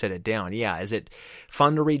 pages, sit it down. Yeah, is it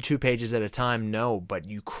fun to read 2 pages at a time? No, but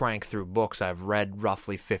you crank through books. I've read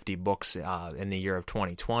roughly 50 books in the year of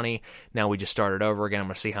 2020. Now we just started over again. I'm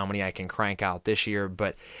going to see how many I can crank out this year,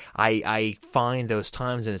 but I find those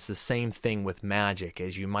times, and it's the same thing with magic,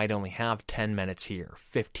 as you might only have 10 minutes here,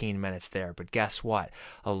 15 minutes there, but guess what?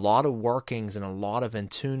 A lot of workings and a lot of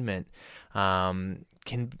attunement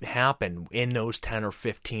can happen in those 10 or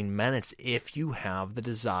 15 minutes if you have the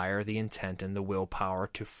desire, the intent, and the willpower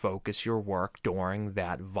to focus your work during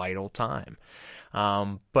that vital time.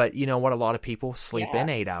 But you know what? A lot of people sleep in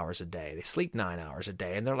 8 hours a day. They sleep 9 hours a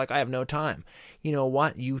day, and they're like, I have no time. You know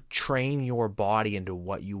what? You train your body into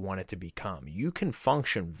what you want it to become. You can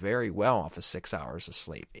function very well off of 6 hours of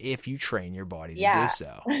sleep if you train your body to do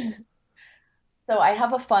so. So I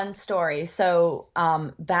have a fun story. So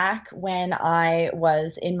back when I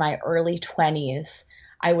was in my early 20s,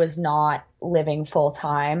 I was not living full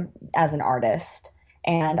time as an artist.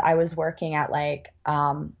 And I was working at like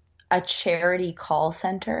a charity call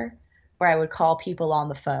center where I would call people on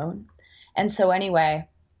the phone. And so anyway,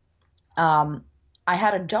 I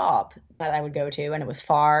had a job that I would go to, and it was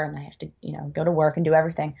far, and I had to, go to work and do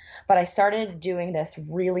everything. But I started doing this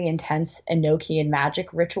really intense Enochian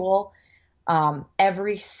magic ritual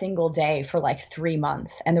every single day for like 3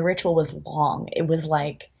 months. And the ritual was long. It was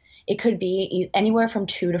like, it could be anywhere from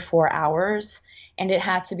 2 to 4 hours. And it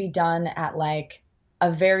had to be done at like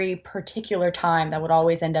a very particular time that would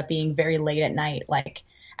always end up being very late at night, like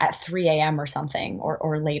at 3 a.m. or something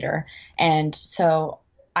or later. And so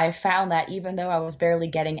I found that even though I was barely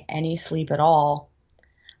getting any sleep at all,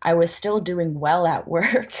 I was still doing well at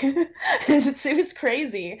work. It was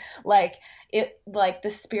crazy. Like the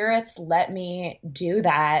spirits let me do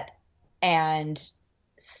that and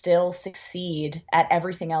still succeed at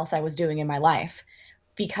everything else I was doing in my life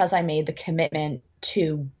because I made the commitment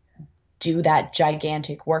to do that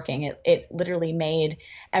gigantic working. It literally made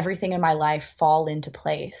everything in my life fall into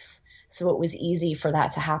place. So it was easy for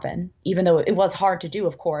that to happen, even though it was hard to do,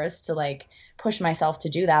 of course, to like push myself to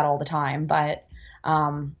do that all the time. But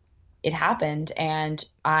it happened, and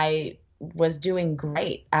I was doing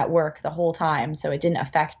great at work the whole time. So it didn't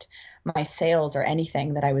affect my sales or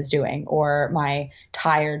anything that I was doing, or my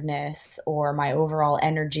tiredness or my overall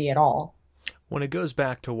energy at all. When it goes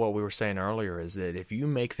back to what we were saying earlier, is that if you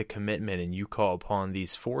make the commitment and you call upon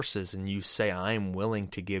these forces and you say, I am willing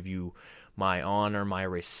to give you my honor, my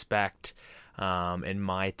respect, and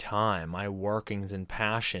my time, my workings and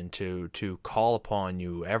passion to call upon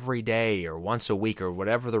you every day or once a week or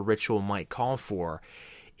whatever the ritual might call for,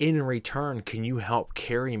 in return, can you help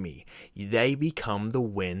carry me? They become the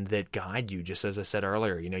wind that guide you. Just as I said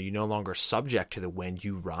earlier, you're no longer subject to the wind,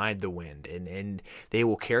 you ride the wind, and they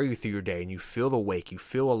will carry you through your day, and you feel awake, you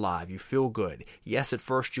feel alive, you feel good. Yes, at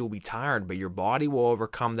first you'll be tired, but your body will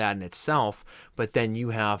overcome that in itself, but then you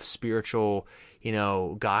have spiritual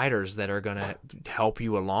guiders that are going to help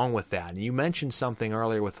you along with that. And you mentioned something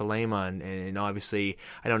earlier with Thelema, and obviously,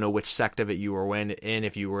 I don't know which sect of it you were in,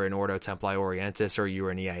 if you were in Ordo Templi Orientis or you were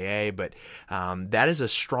in EIA, but that is a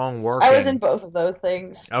strong work. I was in both of those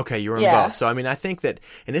things. Okay, you were in both. So, I think that,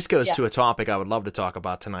 and this goes to a topic I would love to talk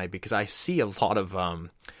about tonight, because I see a lot of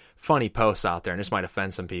funny posts out there, and this might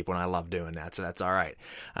offend some people, and I love doing that, so that's all right.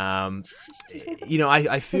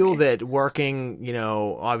 I feel that working,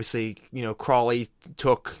 obviously, Crawley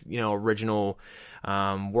took, original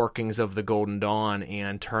workings of the Golden Dawn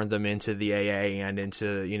and turned them into the AA and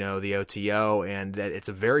into, the OTO, and that it's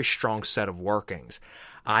a very strong set of workings.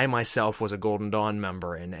 I myself was a Golden Dawn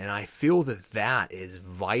member, and I feel that is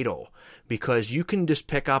vital, because you can just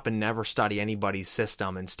pick up and never study anybody's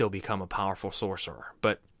system and still become a powerful sorcerer.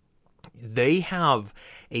 But they have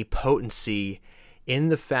a potency in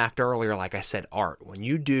the fact earlier, like I said, art. When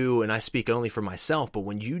you do, and I speak only for myself, but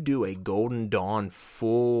when you do a Golden Dawn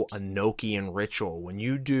full Enochian ritual, when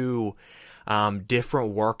you do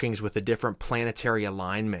different workings with the different planetary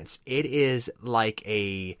alignments, it is like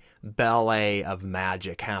a ballet of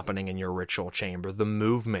magic happening in your ritual chamber. The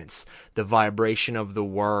movements, the vibration of the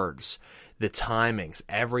words, the timings,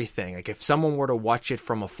 everything. Like if someone were to watch it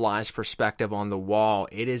from a fly's perspective on the wall,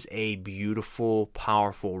 it is a beautiful,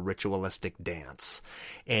 powerful, ritualistic dance.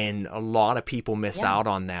 And a lot of people miss out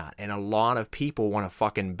on that. And a lot of people want to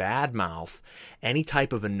fucking badmouth any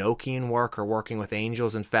type of Enochian work or working with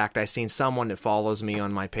angels. In fact, I seen someone that follows me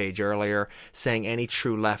on my page earlier saying any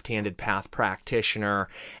true left-handed path practitioner,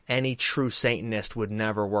 any true Satanist would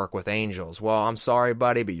never work with angels. Well, I'm sorry,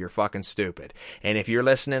 buddy, but you're fucking stupid. And if you're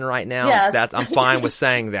listening right now, I'm fine with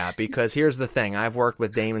saying that, because here's the thing. I've worked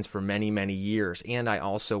with demons for many, many years, and I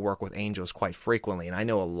also work with angels quite frequently. And I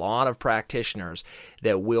know a lot of practitioners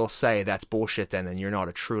that will say that's bullshit then, and you're not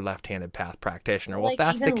a true left-handed path practitioner. Well, if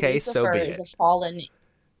that's the case, so be it.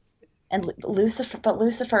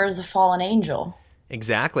 Lucifer is a fallen angel.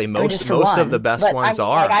 Exactly. Most of the best ones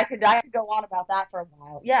are. I could go on about that for a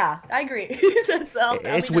while. Yeah, I agree.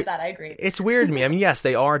 I agree. It's weird to me. Yes,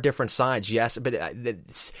 they are different sides. Yes, but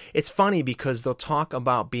it's funny because they'll talk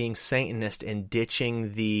about being Satanist and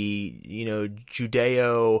ditching the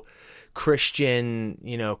Judeo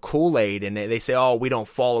Christian, Kool-Aid, and they say, oh, we don't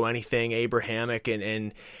follow anything Abrahamic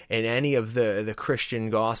and any of the Christian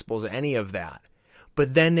gospels, any of that.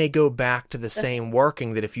 But then they go back to the same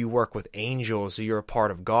working that if you work with angels, you're a part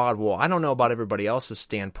of God. Well, I don't know about everybody else's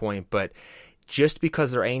standpoint, but just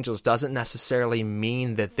because they're angels doesn't necessarily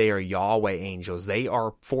mean that they are Yahweh angels. They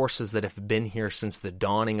are forces that have been here since the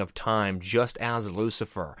dawning of time, just as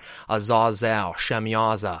Lucifer, Azazel,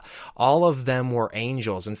 Shemyaza. All of them were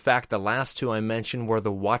angels. In fact, the last two I mentioned were the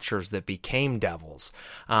Watchers that became devils.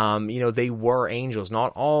 They were angels.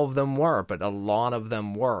 Not all of them were, but a lot of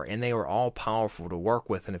them were. And they were all powerful to work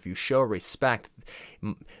with. And if you show respect,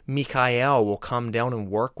 Michael will come down and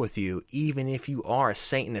work with you, even if you are a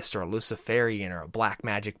Satanist or a Luciferian or a black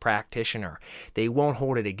magic practitioner. They won't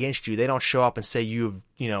hold it against you. They don't show up and say you've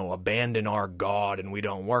abandoned our God and we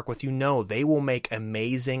don't work with you. No, they will make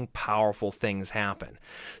amazing, powerful things happen.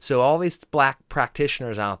 So all these black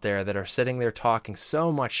practitioners out there that are sitting there talking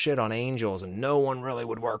so much shit on angels and no one really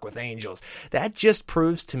would work with angels, that just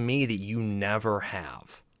proves to me that you never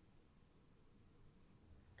have.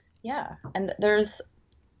 Yeah, and there's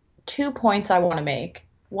 2 points I want to make.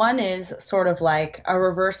 One is sort of like a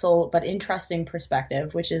reversal but interesting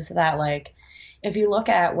perspective, which is that, like, if you look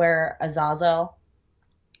at where Azazel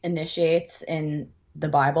initiates in the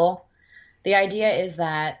Bible, the idea is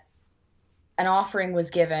that an offering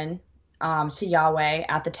was given to Yahweh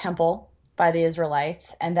at the temple by the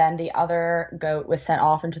Israelites, and then the other goat was sent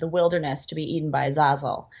off into the wilderness to be eaten by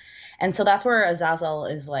Azazel. And so that's where Azazel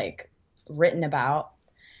is, like, written about.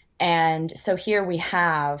 And so here we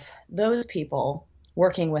have those people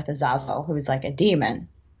working with Azazel, who's like a demon,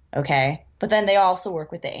 okay? But then they also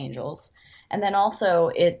work with the angels. And then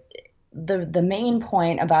also the main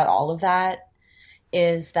point about all of that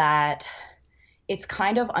is that it's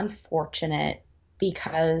kind of unfortunate,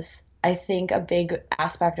 because I think a big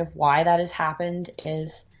aspect of why that has happened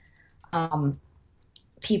is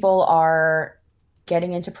people are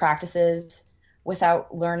getting into practices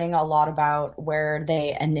without learning a lot about where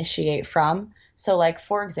they initiate from. So, like,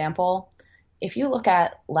 for example, if you look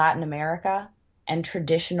at Latin America, and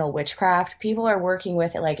traditional witchcraft, people are working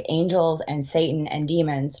with like angels and Satan and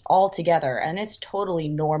demons all together, and it's totally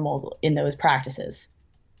normal in those practices.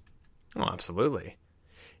 Oh, absolutely.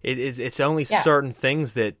 It's only certain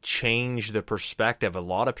things that change the perspective. A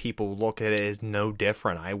lot of people look at it as no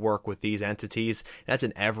different. I work with these entities. That's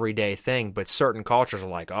an everyday thing. But certain cultures are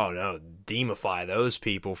like, oh, no, demify those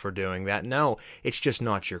people for doing that. No, it's just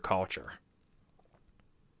not your culture.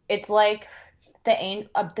 It's like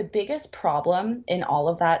the biggest problem in all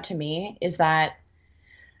of that to me is that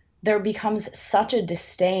there becomes such a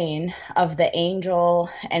disdain of the angel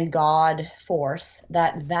and God force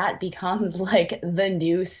that becomes like the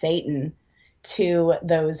new Satan to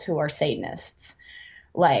those who are Satanists.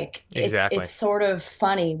 Like exactly. it's sort of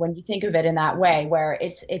funny when you think of it in that way, where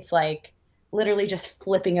it's like literally just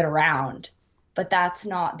flipping it around. But that's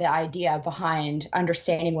not the idea behind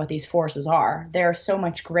understanding what these forces are. They're so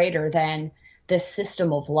much greater than this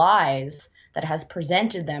system of lies that has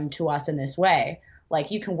presented them to us in this way. Like,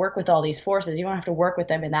 you can work with all these forces. You don't have to work with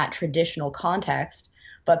them in that traditional context.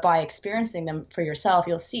 But by experiencing them for yourself,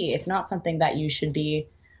 you'll see it's not something that you should be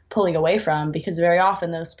pulling away from, because very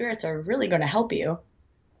often those spirits are really going to help you.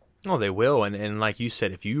 Oh, they will. And like you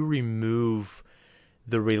said, if you remove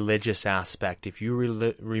the religious aspect, if you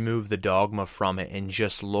remove the dogma from it and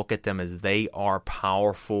just look at them as they are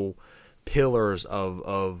powerful pillars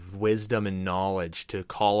of wisdom and knowledge to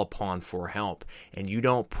call upon for help, and you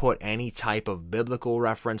don't put any type of biblical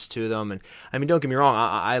reference to them. And I mean, don't get me wrong,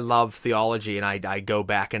 I love theology, and I go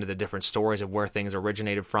back into the different stories of where things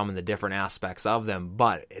originated from and the different aspects of them,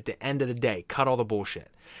 but at the end of the day, cut all the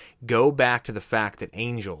bullshit. Go back to the fact that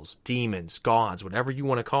angels, demons, gods, whatever you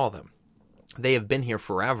want to call them, they have been here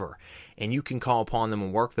forever, and you can call upon them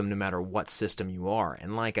and work them no matter what system you are.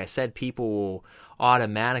 And like I said, people will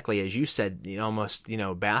automatically, as you said, almost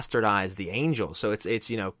bastardize the angels. So it's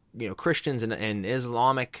Christians and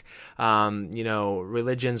Islamic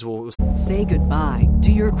religions will Say goodbye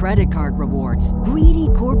to your credit card rewards. Greedy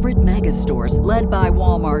corporate mega stores, led by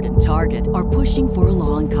Walmart and Target, are pushing for a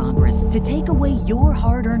law in Congress to take away your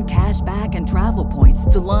hard-earned cash back and travel points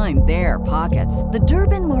to line their pockets. The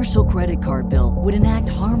Durbin-Marshall credit card bill would enact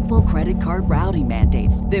harmful credit card routing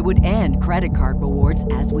mandates that would end credit card rewards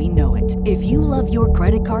as we know it. If you love your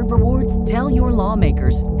credit card rewards, tell your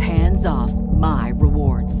lawmakers, hands off my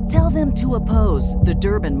rewards. Tell them to oppose the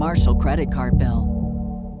Durbin-Marshall credit card bill.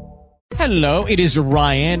 Hello, it is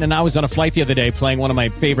Ryan, and I was on a flight the other day playing one of my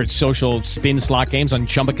favorite social spin slot games on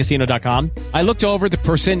ChumbaCasino.com. I looked over at the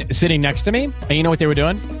person sitting next to me, and you know what they were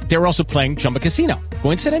doing? They were also playing Chumba Casino.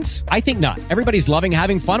 Coincidence? I think not. Everybody's loving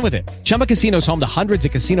having fun with it. Chumba Casino is home to hundreds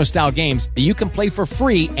of casino-style games that you can play for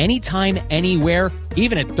free anytime, anywhere,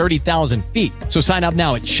 even at 30,000 feet. So sign up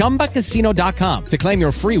now at ChumbaCasino.com to claim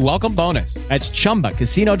your free welcome bonus. That's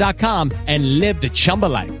ChumbaCasino.com and live the Chumba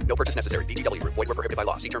life. No purchase necessary. VGW. Void where prohibited by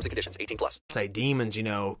law. See terms and conditions. 18+. say demons,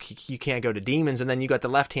 you can't go to demons, and then you got the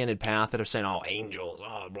left-handed path that are saying, oh, angels,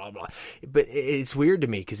 oh, blah, blah. But it's weird to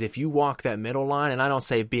me, because if you walk that middle line, and I don't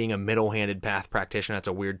say being a middle-handed path practitioner, that's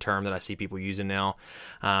a weird term that I see people using now.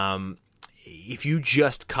 If you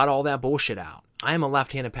just cut all that bullshit out, I am a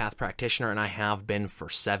left-handed path practitioner, and I have been for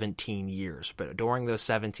 17 years. But during those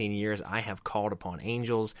 17 years, I have called upon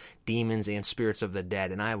angels, demons, and spirits of the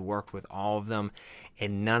dead, and I have worked with all of them,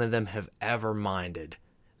 and none of them have ever minded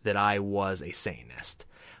that I was a Satanist.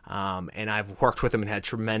 And I've worked with them and had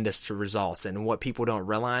tremendous results. And what people don't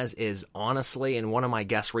realize is, honestly, and one of my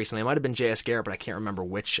guests recently, it might have been J.S. Garrett, but I can't remember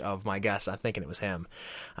which of my guests, I'm thinking it was him.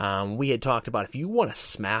 We had talked about, if you want to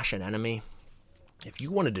smash an enemy, if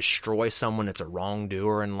you want to destroy someone that's a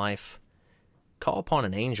wrongdoer in life, call upon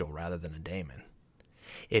an angel rather than a demon.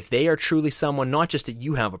 If they are truly someone, not just that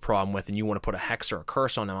you have a problem with and you want to put a hex or a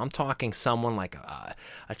curse on them, I'm talking someone like a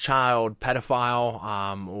child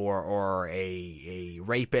pedophile or a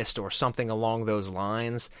rapist or something along those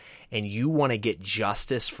lines, and you want to get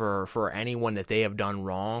justice for anyone that they have done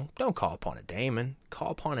wrong, don't call upon a demon.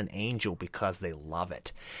 Call upon an angel, because they love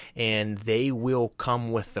it. And they will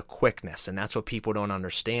come with the quickness. And that's what people don't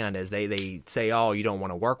understand, is they say, oh, you don't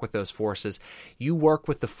want to work with those forces. You work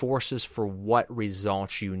with the forces for what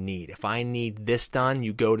results you need. If I need this done,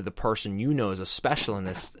 you go to the person you know is a specialist in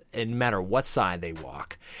this, no matter what side they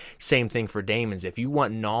walk. Same thing for demons. If you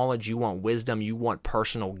want knowledge, you want wisdom, you want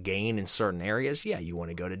personal gain in certain areas, yeah, you want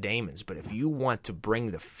to go to demons. But if you want to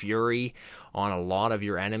bring the fury on a lot of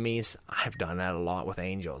your enemies, I've done that a lot with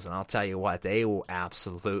angels, and I'll tell you what, they will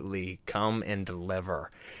absolutely come and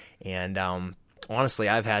deliver. And honestly,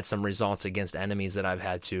 I've had some results against enemies that I've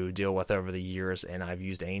had to deal with over the years, and I've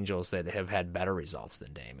used angels that have had better results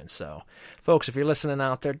than demons. So, folks, if you're listening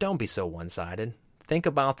out there, don't be so one-sided. think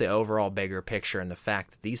about the overall bigger picture and the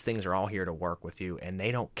fact that these things are all here to work with you, and they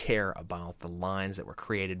don't care about the lines that were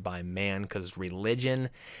created by man, because religion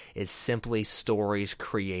is simply stories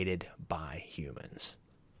created by humans.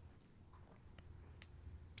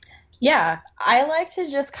 Yeah, I like to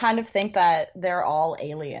just kind of think that they're all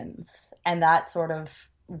aliens, and that sort of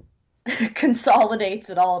consolidates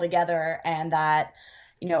it all together, and that,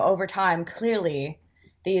 over time, clearly,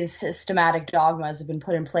 these systematic dogmas have been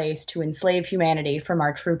put in place to enslave humanity from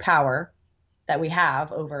our true power that we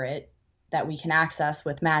have over it, that we can access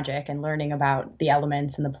with magic and learning about the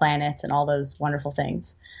elements and the planets and all those wonderful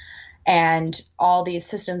things. And all these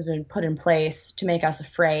systems have been put in place to make us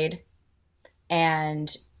afraid,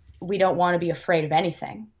 and we don't want to be afraid of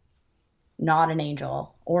anything, not an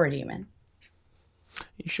angel or a demon.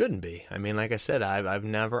 You shouldn't be. I mean, like I said, I've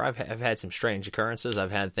had some strange occurrences.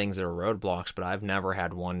 I've had things that are roadblocks, but I've never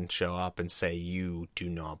had one show up and say, you do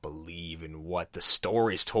not believe in what the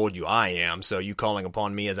stories told you I am, so you calling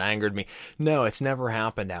upon me has angered me. No, it's never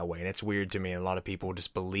happened that way, and it's weird to me. A lot of people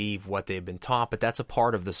just believe what they've been taught, but that's a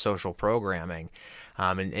part of the social programming.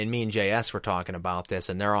 And me and JS were talking about this,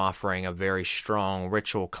 and they're offering a very strong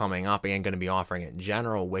ritual coming up, and going to be offering it in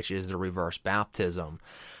general, which is the reverse baptism.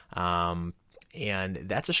 And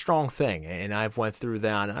that's a strong thing, and I've went through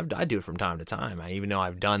that, and I do it from time to time. Even though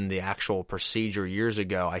I've done the actual procedure years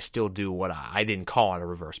ago, I still do what I didn't call it a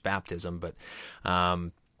reverse baptism, but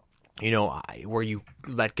where you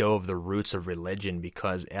let go of the roots of religion,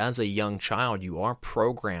 because as a young child, you are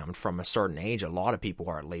programmed from a certain age, a lot of people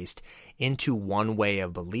are at least, into one way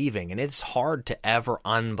of believing, and it's hard to ever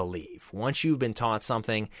unbelieve. Once you've been taught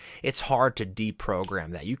something, it's hard to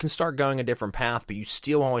deprogram that. You can start going a different path, but you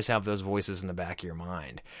still always have those voices in the back of your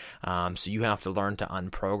mind. So you have to learn to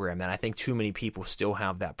unprogram that. I think too many people still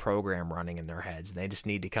have that program running in their heads, and they just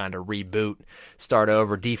need to kind of reboot, start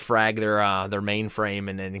over, defrag their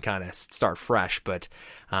mainframe, and then kind of start fresh. But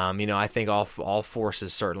I think all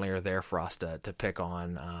forces certainly are there for us to pick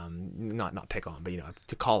on, not pick on, but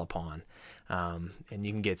to call upon. And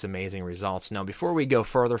you can get some amazing results. Now, before we go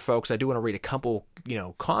further, folks, I do want to read a couple,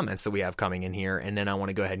 comments that we have coming in here, and then I want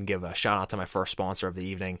to go ahead and give a shout out to my first sponsor of the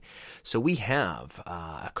evening. So we have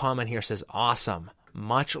a comment here that says, "Awesome.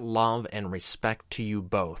 Much love and respect to you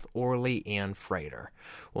both, Orly and Freighter."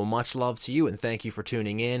 Well, much love to you, and thank you for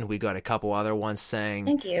tuning in. We got a couple other ones saying,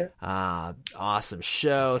 "Thank you. Awesome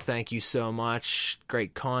show. Thank you so much.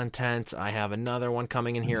 Great content." I have another one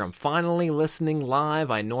coming in here. "I'm finally listening live.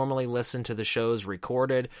 I normally listen to the shows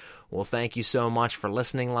recorded." Well, thank you so much for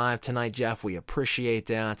listening live tonight, Jeff. We appreciate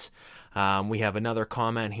that. We have another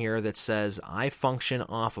comment here that says, "I function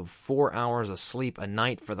off of 4 hours of sleep a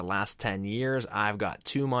night for the last 10 years. I've got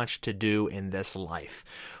too much to do in this life."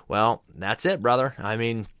 Well, that's it, brother. I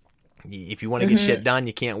mean, if you want to get shit done,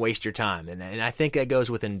 you can't waste your time. And I think that goes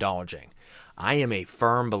with indulging. I am a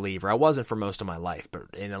firm believer. I wasn't for most of my life,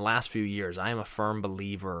 but in the last few years, I am a firm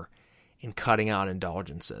believer in cutting out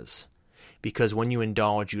indulgences. Because when you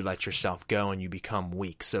indulge, you let yourself go and you become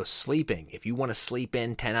weak. So sleeping, if you want to sleep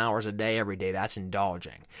in 10 hours a day every day, that's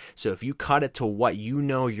indulging. So if you cut it to what you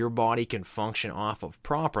know your body can function off of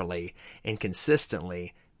properly and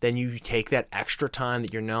consistently, then you take that extra time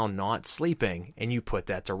that you're now not sleeping and you put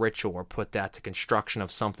that to ritual or put that to construction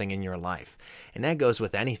of something in your life. And that goes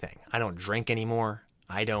with anything. I don't drink anymore.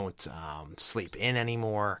 I don't sleep in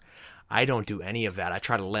anymore. I don't do any of that. I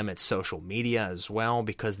try to limit social media as well,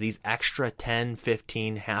 because these extra 10,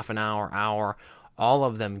 15, half an hour, all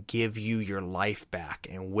of them give you your life back.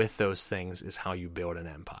 And with those things is how you build an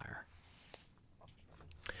empire.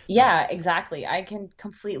 Yeah, exactly. I can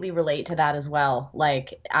completely relate to that as well.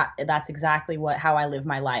 Like, that's exactly how I live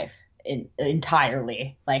my life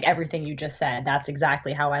entirely. Like everything you just said, that's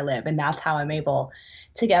exactly how I live. And that's how I'm able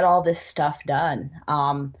to get all this stuff done.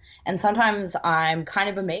 And sometimes I'm kind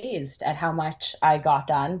of amazed at how much I got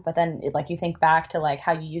done. But then like you think back to like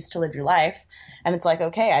how you used to live your life, and it's like,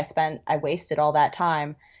 okay, I wasted all that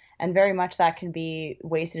time. And very much that can be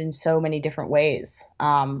wasted in so many different ways,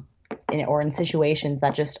 or in situations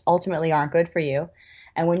that just ultimately aren't good for you.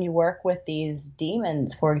 And when you work with these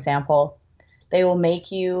demons, for example, they will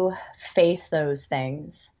make you face those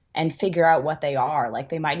things and figure out what they are. Like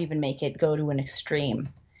they might even make it go to an extreme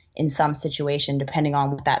in some situation, depending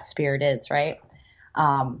on what that spirit is, right?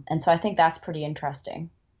 And so I think that's pretty interesting.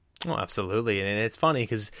 Oh, absolutely. And it's funny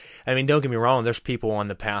because, I mean, don't get me wrong, there's people on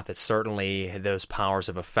the path that certainly those powers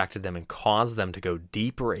have affected them and caused them to go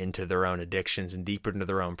deeper into their own addictions and deeper into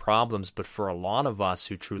their own problems. But for a lot of us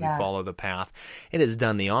who truly follow the path, it has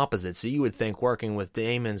done the opposite. So you would think working with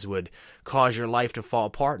demons would cause your life to fall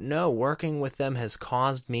apart. No, working with them has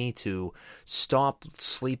caused me to stop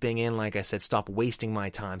sleeping in, like I said, stop wasting my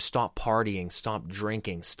time, stop partying, stop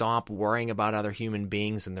drinking, stop worrying about other human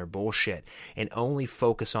beings and their bullshit, and only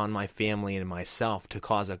focus on my family and myself to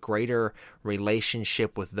cause a greater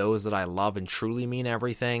relationship with those that I love and truly mean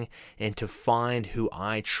everything, and to find who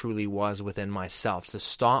I truly was within myself, to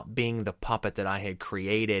stop being the puppet that I had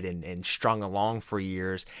created and strung along for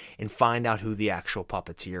years, and find out who the actual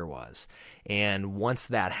puppeteer was. And once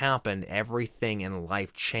that happened, everything in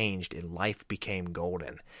life changed and life became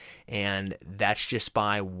golden. And that's just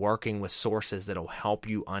by working with sources that'll help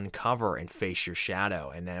you uncover and face your shadow.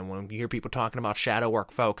 And then when you hear people talking about shadow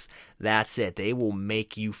work, folks, that's it. They will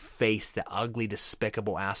make you face the ugly,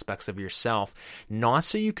 despicable aspects of yourself, not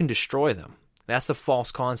so you can destroy them. That's the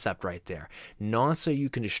false concept right there. Not so you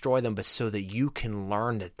can destroy them, but so that you can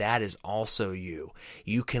learn that that is also you.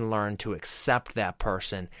 You can learn to accept that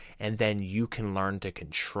person, and then you can learn to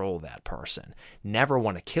control that person. Never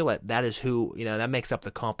want to kill it. That is who, that makes up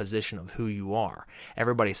the composition of who you are.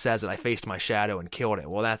 Everybody says that I faced my shadow and killed it.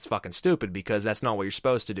 Well, that's fucking stupid, because that's not what you're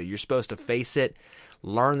supposed to do. You're supposed to face it,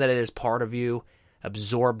 learn that it is part of you,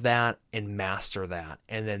 absorb that, and master that.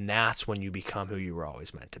 And then that's when you become who you were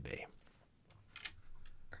always meant to be.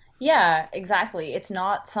 Yeah, exactly. It's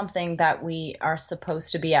not something that we are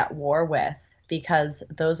supposed to be at war with, because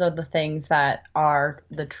those are the things that are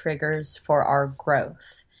the triggers for our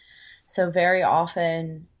growth. So very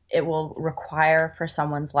often it will require for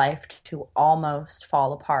someone's life to almost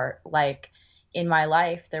fall apart. Like in my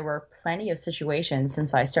life, there were plenty of situations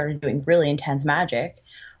since I started doing really intense magic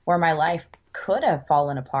where my life could have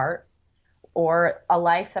fallen apart, or a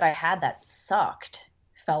life that I had that sucked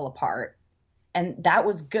fell apart. And that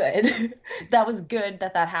was good. That was good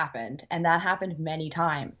that happened. And that happened many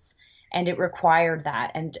times. And it required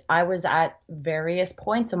that. And I was at various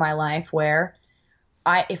points in my life where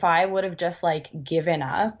if I would have just given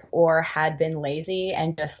up or had been lazy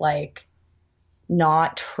and just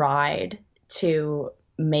not tried to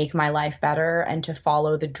make my life better and to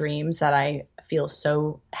follow the dreams that I feel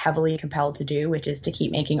so heavily compelled to do, which is to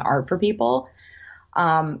keep making art for people,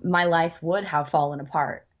 my life would have fallen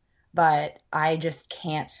apart. But I just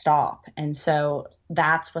can't stop. And so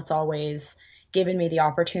that's what's always given me the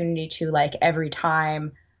opportunity to, every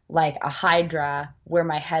time, a hydra where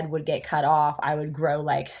my head would get cut off, I would grow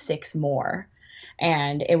 6 more.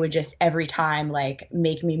 And it would just every time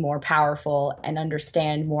make me more powerful and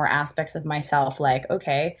understand more aspects of myself.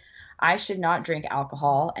 Okay, I should not drink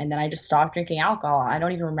alcohol. And then I just stopped drinking alcohol. I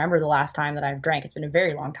don't even remember the last time that I've drank. It's been a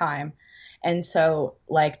very long time. And so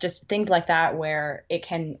just things like that where it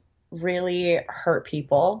can really hurt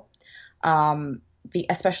people,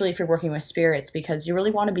 especially if you're working with spirits, because you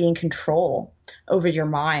really want to be in control over your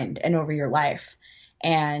mind and over your life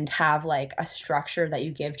and have a structure that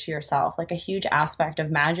you give to yourself. A huge aspect of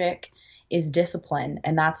magic is discipline.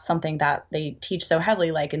 And that's something that they teach so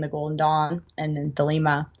heavily, in the Golden Dawn and in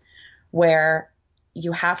Thelema, where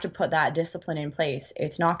you have to put that discipline in place.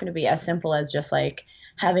 It's not going to be as simple as just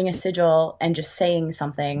having a sigil and just saying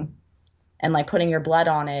something and putting your blood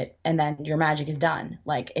on it, and then your magic is done.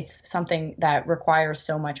 It's something that requires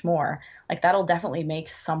so much more. That'll definitely make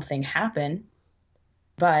something happen,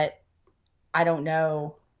 but I don't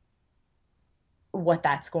know what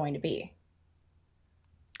that's going to be.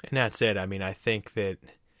 And that's it. I mean, I think that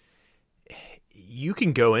you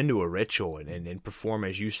can go into a ritual and perform,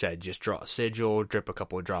 as you said, just draw a sigil, drip a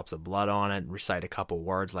couple of drops of blood on it, recite a couple of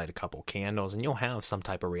words, light a couple of candles, and you'll have some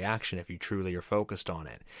type of reaction if you truly are focused on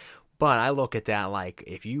it. But I look at that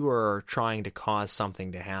if you are trying to cause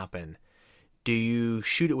something to happen, do you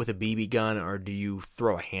shoot it with a BB gun or do you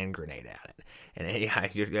throw a hand grenade at it? And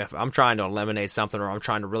if I'm trying to eliminate something or I'm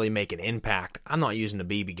trying to really make an impact, I'm not using a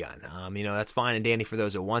BB gun. That's fine and dandy for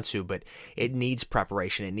those that want to, but it needs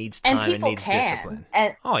preparation, it needs time, it needs discipline.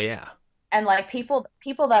 Oh yeah. And people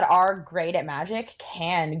that are great at magic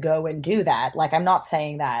can go and do that. I'm not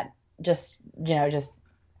saying that just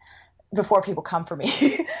before people come for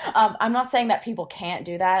me. I'm not saying that people can't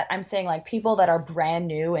do that. I'm saying people that are brand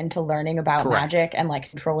new into learning about Correct. magic and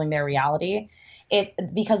controlling their reality,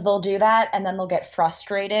 because they'll do that and then they'll get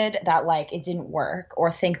frustrated that it didn't work,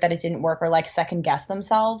 or think that it didn't work, or second guess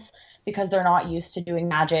themselves because they're not used to doing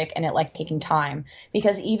magic and it taking time.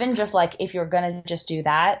 Because even just if you're going to just do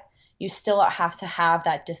that, you still have to have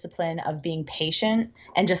that discipline of being patient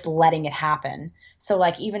and just letting it happen. So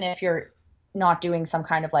like, even if you're not doing some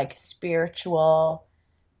kind of like spiritual,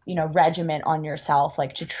 regiment on yourself,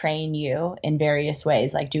 like to train you in various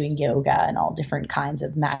ways, like doing yoga and all different kinds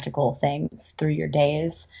of magical things through your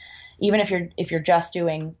days. Even if you're just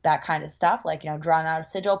doing that kind of stuff, like, drawing out a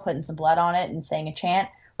sigil, putting some blood on it and saying a chant,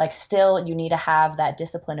 like still you need to have that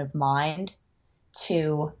discipline of mind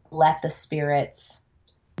to let the spirits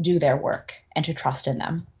do their work and to trust in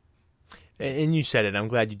them. And you said it. I'm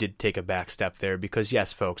glad you did take a back step there because,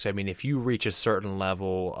 yes, folks, I mean, if you reach a certain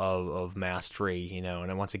level of mastery,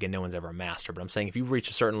 and once again, no one's ever a master, but I'm saying if you reach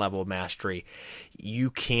a certain level of mastery, you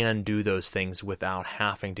can do those things without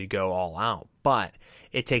having to go all out. But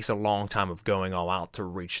it takes a long time of going all out to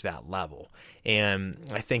reach that level. And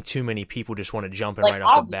I think too many people just want to jump in right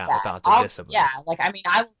off the bat without the discipline. Yeah, I will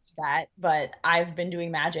do that, but I've been doing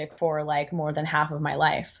magic for like more than half of my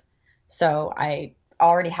life. So I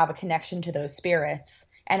already have a connection to those spirits.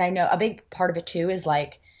 And I know a big part of it too is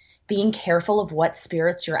like being careful of what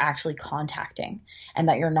spirits you're actually contacting, and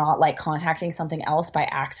that you're not like contacting something else by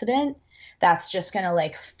accident that's just going to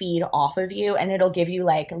like feed off of you, and it'll give you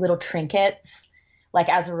like little trinkets like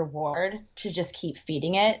as a reward to just keep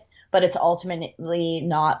feeding it, but it's ultimately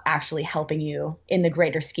not actually helping you in the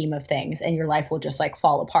greater scheme of things, and your life will just like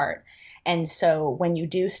fall apart. And so when you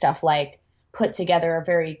do stuff like put together a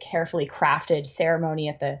very carefully crafted ceremony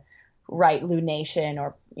at the right lunation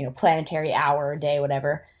or, planetary hour or day,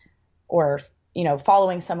 whatever, or,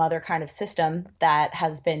 following some other kind of system that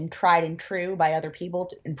has been tried and true by other people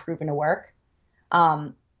and proven to work,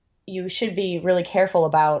 you should be really careful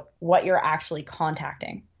about what you're actually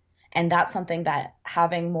contacting. And that's something that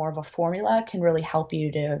having more of a formula can really help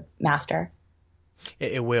you to master.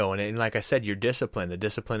 It will, and like I said, your discipline. The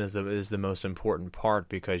discipline is the most important part,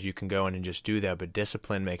 because you can go in and just do that, but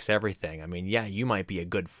discipline makes everything. I mean, yeah, you might be a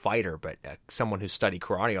good fighter, but someone who's studied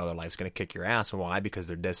karate all their life is going to kick your ass. Why? Because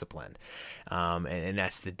they're disciplined, and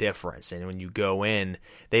that's the difference. And when you go in,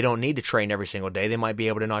 they don't need to train every single day. They might be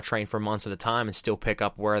able to not train for months at a time and still pick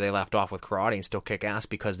up where they left off with karate and still kick ass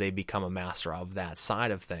because they become a master of that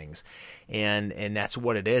side of things. And that's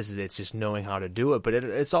what it is. It's just knowing how to do it. But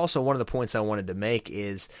it's also one of the points I wanted to make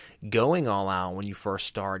is going all out when you first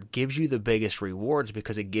start gives you the biggest rewards,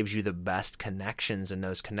 because it gives you the best connections, and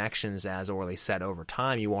those connections, as Orly said, over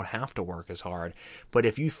time you won't have to work as hard. But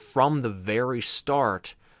if you from the very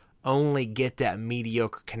start only get that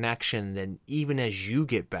mediocre connection, then even as you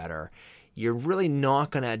get better, you're really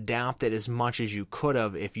not going to adapt it as much as you could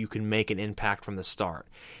have if you can make an impact from the start.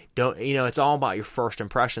 It's all about your first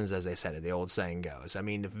impressions, as they said, the old saying goes. I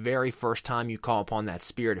mean, the very first time you call upon that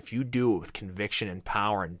spirit, if you do it with conviction and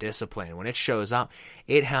power and discipline, when it shows up,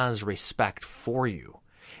 it has respect for you.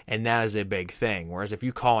 And that is a big thing. Whereas if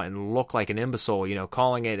you call it and look like an imbecile,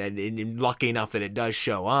 calling it and lucky enough that it does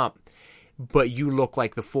show up, but you look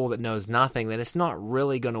like the fool that knows nothing, then it's not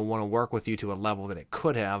really going to want to work with you to a level that it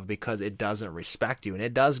could have, because it doesn't respect you. And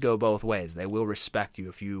it does go both ways. They will respect you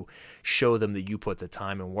if you show them that you put the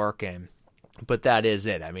time and work in. But that is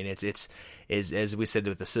it. I mean, it's as we said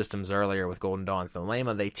with the systems earlier with Golden Dawn and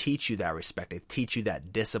Thelema, they teach you that respect. They teach you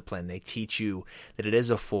that discipline. They teach you that it is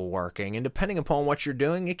a full working. And depending upon what you're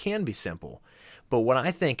doing, it can be simple. But what I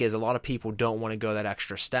think is a lot of people don't want to go that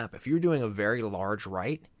extra step. If you're doing a very large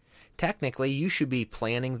rite, technically, you should be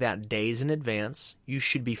planning that days in advance. You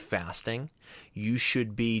should be fasting. You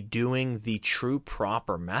should be doing the true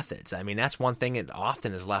proper methods. I mean, that's one thing that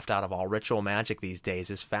often is left out of all ritual magic these days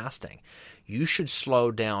is fasting. You should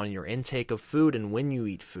slow down your intake of food and when you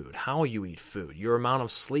eat food, how you eat food, your amount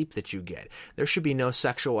of sleep that you get. There should be no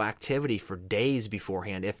sexual activity for days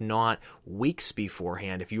beforehand, if not weeks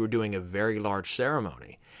beforehand, if you were doing a very large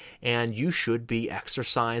ceremony. And you should be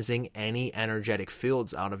exercising any energetic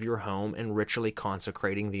fields out of your home and ritually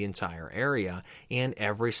consecrating the entire area and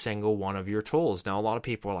every single one of your tools. Now, a lot of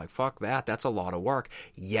people are like, fuck that, that's a lot of work.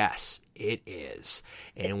 Yes, it is.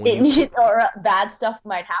 And when or bad stuff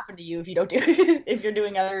might happen to you if you don't do it, if you're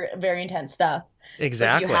doing other very intense stuff.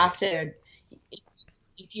 Exactly. So you have to,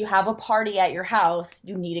 if you have a party at your house,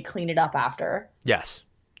 you need to clean it up after. Yes.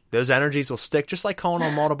 Those energies will stick, just like calling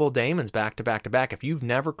on multiple daemons back to back to back. If you've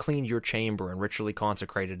never cleaned your chamber and ritually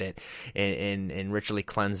consecrated it and ritually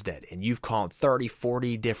cleansed it, and you've called 30,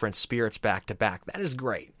 40 different spirits back to back, that is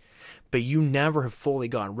great. But you never have fully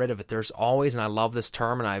gotten rid of it. There's always, and I love this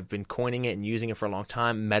term, and I've been coining it and using it for a long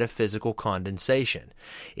time, metaphysical condensation.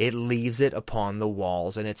 It leaves it upon the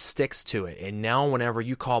walls, and it sticks to it. And now whenever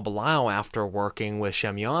you call Belial after working with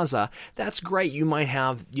Shemyaza, that's great. You might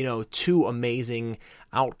have, two amazing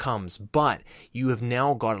outcomes, but you have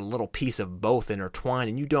now got a little piece of both intertwined,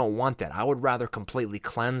 and you don't want that. I would rather completely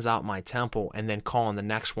cleanse out my temple and then call on the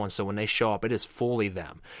next one, so when they show up, it is fully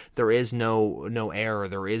them. There is no error,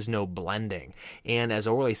 there is no blending, and as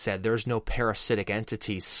Orly said, there's no parasitic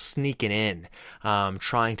entities sneaking in,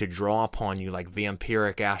 trying to draw upon you like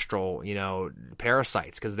vampiric astral,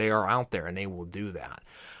 parasites, because they are out there and they will do that.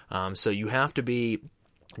 So you have to be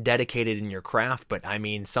dedicated in your craft, but I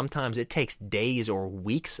mean, sometimes it takes days or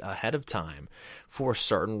weeks ahead of time for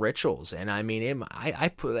certain rituals. And I mean,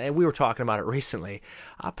 and we were talking about it recently,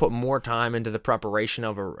 I put more time into the preparation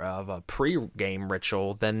of a pre-game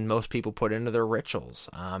ritual than most people put into their rituals.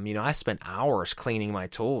 I spent hours cleaning my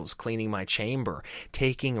tools, cleaning my chamber,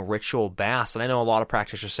 taking ritual baths. And I know a lot of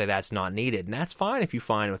practitioners say that's not needed, and that's fine if you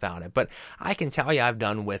find without it. But I can tell you I've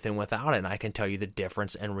done with and without it, and I can tell you the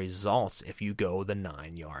difference and results if you go the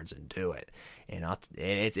 9 yards and do it. And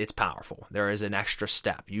it's powerful. There is an extra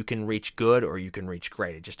step. You can reach good or you can reach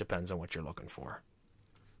great. It just depends on what you're looking for.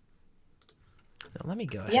 Now, let me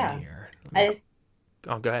go ahead here. Go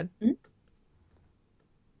ahead. Mm-hmm.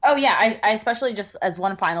 Oh, yeah. I especially, just as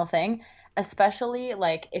one final thing, especially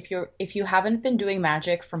like if you haven't been doing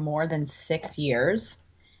magic for more than 6 years,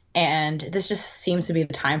 and this just seems to be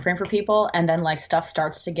the time frame for people, and then like stuff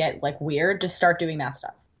starts to get like weird, just start doing that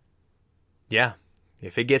stuff. Yeah.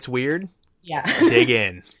 If it gets weird, dig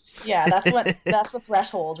in. Yeah, that's the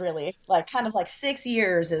threshold, really. Like, kind of like 6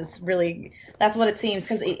 years is really, that's what it seems,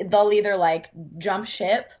 because they'll either like jump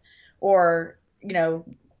ship or, go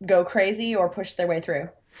crazy or push their way through.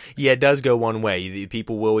 Yeah, it does go one way.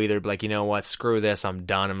 People will either be like, you know what, screw this, I'm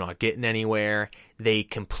done, I'm not getting anywhere. The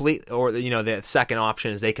second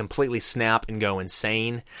option is they completely snap and go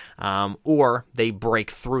insane, or they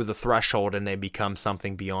break through the threshold and they become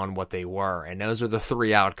something beyond what they were. And those are the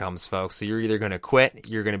three outcomes, folks. So you're either going to quit,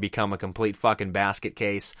 you're going to become a complete fucking basket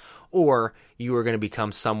case, or you are going to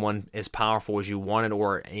become someone as powerful as you wanted,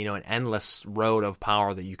 or an endless road of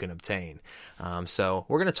power that you can obtain. So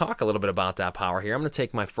we're going to talk a little bit about that power here. I'm going to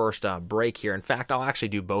take my first break here. In fact, I'll actually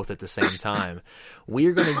do both at the same time.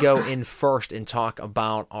 We're going to go in first and talk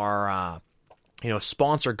about our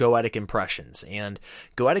sponsor, Goetic Impressions. And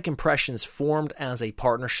Goetic Impressions formed as a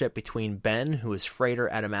partnership between Ben, who is Frater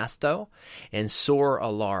Adamastor, and Sor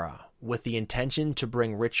Alara, with the intention to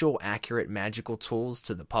bring ritual-accurate magical tools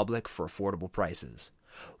to the public for affordable prices.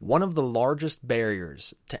 One of the largest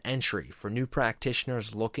barriers to entry for new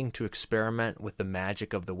practitioners looking to experiment with the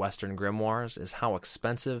magic of the Western grimoires is how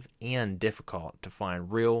expensive and difficult to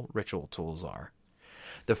find real ritual tools are.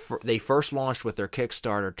 They first launched with their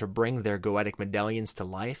Kickstarter to bring their Goetic medallions to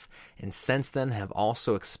life, and since then have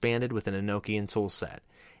also expanded with an Enochian toolset,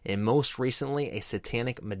 and most recently a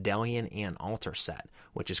Satanic medallion and altar set,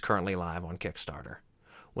 which is currently live on Kickstarter.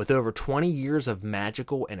 With over 20 years of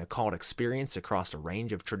magical and occult experience across a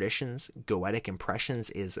range of traditions, Goetic Impressions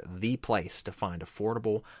is the place to find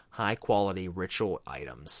affordable, high-quality ritual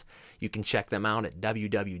items. You can check them out at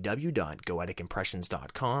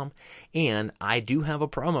www.goeticimpressions.com, and I do have a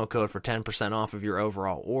promo code for 10% off of your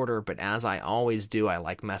overall order, but as I always do, I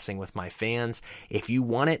like messing with my fans. If you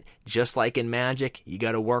want it, just like in Magic, you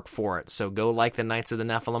got to work for it. So go like the Knights of the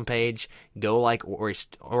Nephilim page, go like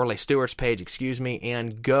Orly Stewart's page,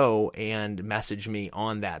 and go and message me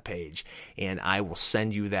on that page, and I will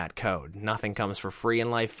send you that code. Nothing comes for free in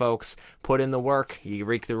life, folks. Put in the work, you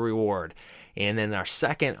reap the reward. And then our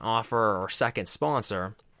second offer or second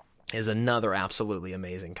sponsor is another absolutely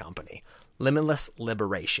amazing company, Limitless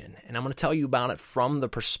Liberation. And I'm going to tell you about it from the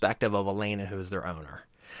perspective of Elena, who is their owner.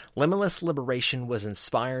 Limitless Liberation was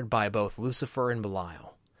inspired by both Lucifer and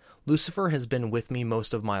Belial. Lucifer has been with me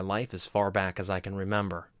most of my life, as far back as I can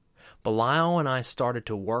remember. Belial and I started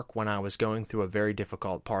to work when I was going through a very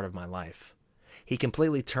difficult part of my life. He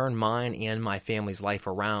completely turned mine and my family's life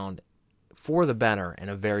around for the better in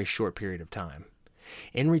a very short period of time.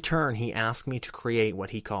 In return, he asked me to create what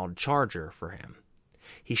he called Charger for him.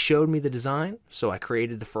 He showed me the design, so I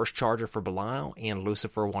created the first Charger for Belial, and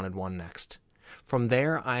Lucifer wanted one next. From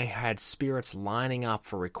there, I had spirits lining up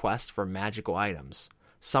for requests for magical items.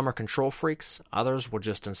 Some are control freaks, others will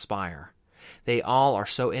just inspire. They all are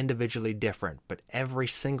so individually different, but every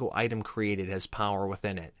single item created has power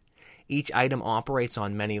within it. Each item operates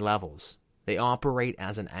on many levels. They operate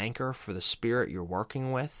as an anchor for the spirit you're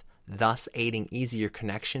working with, thus aiding easier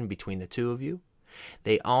connection between the two of you.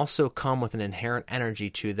 They also come with an inherent energy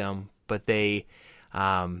to them, but they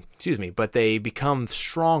become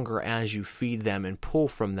stronger as you feed them and pull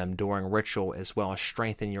from them during ritual, as well as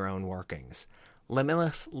strengthen your own workings.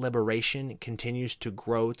 Limitless Liberation continues to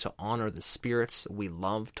grow to honor the spirits we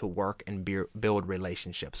love to work and build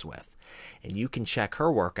relationships with. And you can check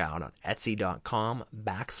her work out on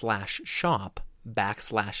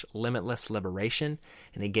etsy.com/shop/Limitless Liberation.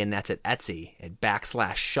 And again, that's at Etsy at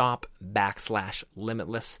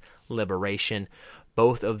 /shop/Limitless Liberation.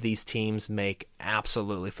 Both of these teams make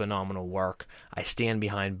absolutely phenomenal work. I stand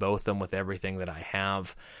behind both of them with everything that I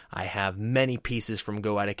have. I have many pieces from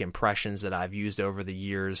Goetic Impressions that I've used over the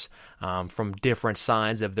years, from different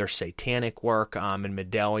sides of their satanic work and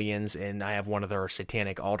medallions, and I have one of their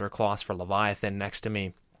satanic altar cloths for Leviathan next to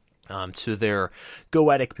me. To their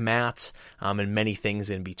Goetic mats and many things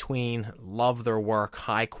in between. Love their work,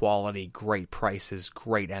 high quality, great prices,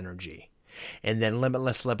 great energy. And then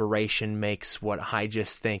Limitless Liberation makes what I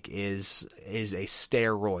just think is a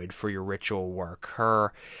steroid for your ritual work.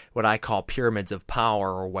 Her, what I call Pyramids of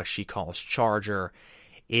Power, or what she calls Charger,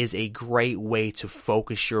 is a great way to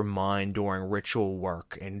focus your mind during ritual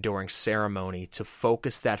work and during ceremony, to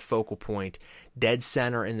focus that focal point dead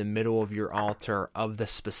center in the middle of your altar of the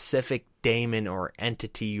specific daemon or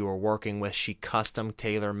entity you are working with. She custom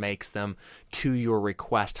tailor makes them to your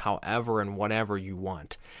request, however and whatever you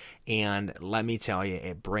want. And let me tell you,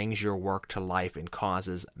 it brings your work to life and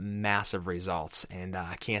causes massive results. And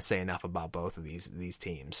I can't say enough about both of these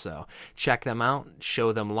teams. So check them out,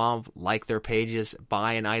 show them love, like their pages,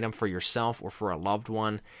 buy an item for yourself or for a loved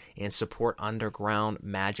one, and support underground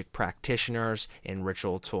magic practitioners and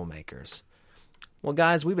ritual tool makers. Well,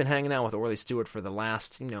 guys, we've been hanging out with Orly Stewart for the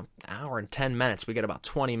last, hour and 10 minutes. We got about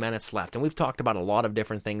 20 minutes left, and we've talked about a lot of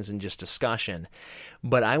different things in just discussion.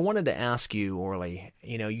 But I wanted to ask you, Orly,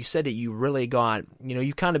 you said that you really got,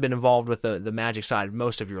 you've kind of been involved with the magic side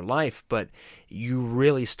most of your life, but you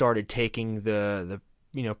really started taking the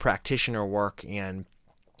practitioner work and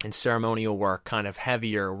ceremonial work kind of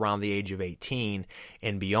heavier around the age of 18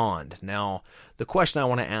 and beyond. Now, the question I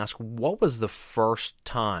want to ask, what was the first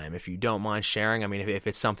time, if you don't mind sharing? I mean, if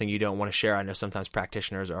it's something you don't want to share, I know sometimes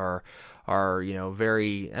practitioners are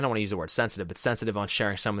very, I don't want to use the word sensitive, but sensitive on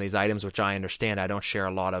sharing some of these items, which I understand. I don't share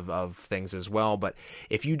a lot of things as well. But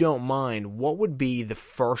if you don't mind, what would be the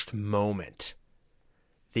first moment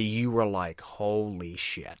that you were like, holy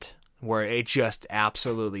shit, where it just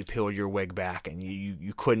absolutely peeled your wig back and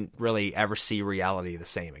you couldn't really ever see reality the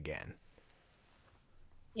same again?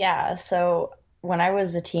 Yeah, so when I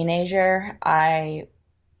was a teenager, I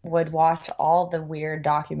would watch all the weird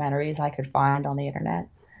documentaries I could find on the internet.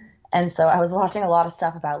 And so I was watching a lot of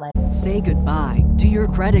stuff about Say goodbye to your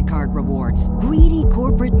credit card rewards. Greedy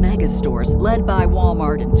corporate mega stores, led by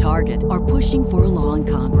Walmart and Target, are pushing for a law in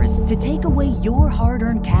Congress to take away your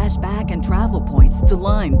hard-earned cash back and travel points to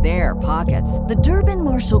line their pockets. The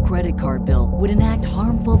Durbin-Marshall credit card bill would enact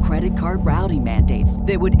harmful credit card routing mandates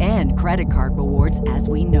that would end credit card rewards as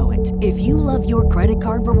we know it. If you love your credit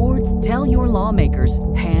card rewards, tell your lawmakers,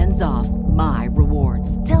 hands off my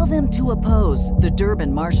rewards. Tell them to oppose the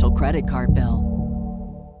Durbin-Marshall credit card bill.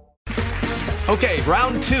 Okay,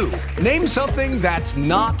 round two. Name something that's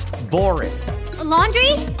not boring. A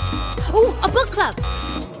laundry? Ooh, a book club.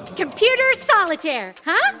 Computer solitaire,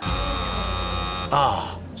 huh?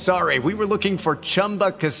 Ah, oh, sorry, we were looking for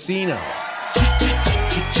Chumba Casino.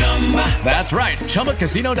 That's right,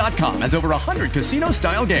 ChumbaCasino.com has over 100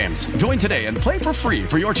 casino-style games. Join today and play for free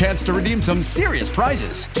for your chance to redeem some serious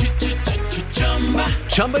prizes.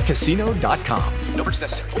 ChumbaCasino.com. No purchase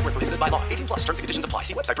necessary. Void where prohibited by law. 18+ terms and conditions apply.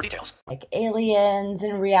 See website for details. like aliens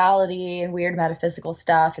and reality and weird metaphysical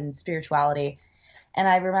stuff and spirituality. And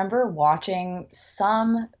I remember watching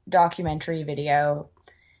some documentary video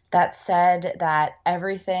that said that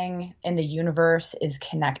everything in the universe is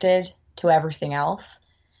connected to everything else.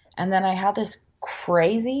 And then I had this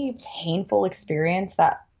crazy, painful experience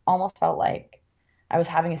that almost felt like I was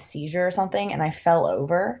having a seizure or something, and I fell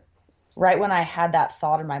over right when I had that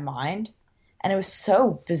thought in my mind. And it was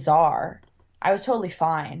so bizarre. I was totally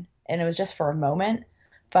fine, and it was just for a moment,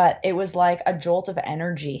 but it was like a jolt of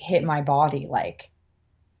energy hit my body, like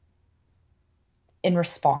in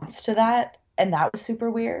response to that. And that was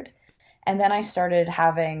super weird. And then I started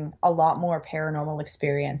having a lot more paranormal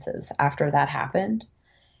experiences after that happened.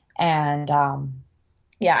 And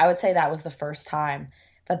yeah, I would say that was the first time.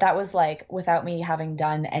 But that was like without me having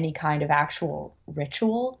done any kind of actual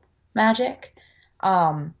ritual magic.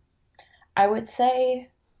 I would say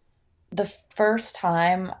the first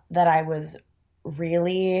time that I was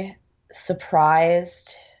really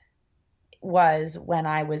surprised was when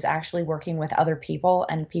I was actually working with other people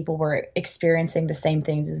and people were experiencing the same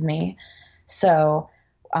things as me. So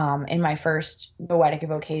in my first Goetic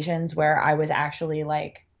evocations, where I was actually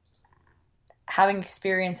like having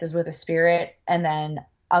experiences with a spirit, and then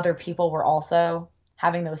other people were also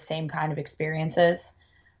having those same kind of experiences.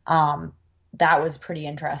 that was pretty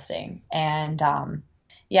interesting. And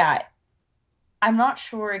yeah, I'm not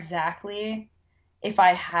sure exactly if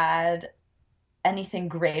I had anything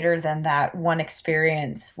greater than that one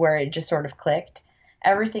experience where it just sort of clicked.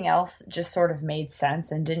 Everything else just sort of made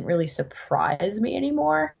sense and didn't really surprise me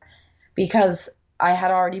anymore because I had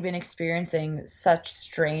already been experiencing such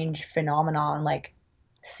strange phenomenon like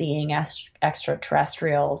seeing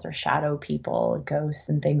extraterrestrials or shadow people, ghosts,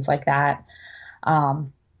 and things like that.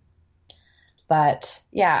 Um, but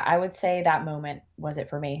yeah, I would say that moment was it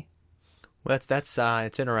for me. Well, that's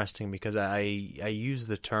it's interesting because I use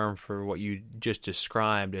the term for what you just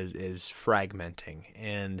described as fragmenting,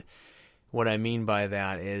 and what I mean by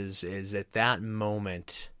that is at that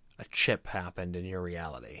moment a chip happened in your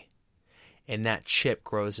reality, and that chip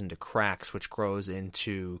grows into cracks, which grows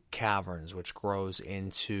into caverns, which grows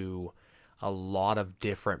into a lot of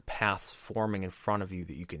different paths forming in front of you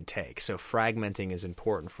that you can take. So fragmenting is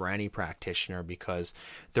important for any practitioner because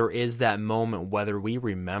there is that moment, whether we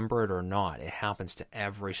remember it or not, it happens to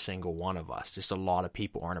every single one of us. Just a lot of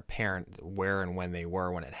people aren't apparent where and when they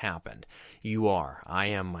were when it happened. You are. I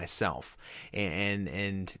am myself.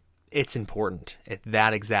 And it's important. At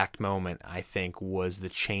that exact moment, I think, was the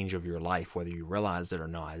change of your life, whether you realized it or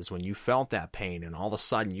not, is when you felt that pain and all of a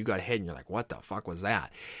sudden you got hit and you're like, what the fuck was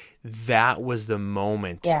that? That was the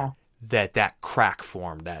moment that crack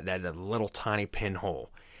formed, that little tiny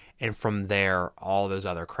pinhole. And from there, all those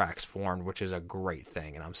other cracks formed, which is a great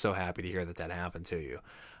thing. And I'm so happy to hear that happened to you.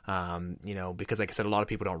 Because like I said, a lot of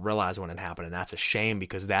people don't realize when it happened, and that's a shame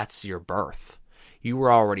because that's your birth. You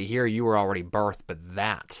were already here, you were already birthed, but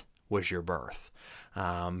that was your birth.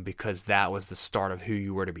 Because that was the start of who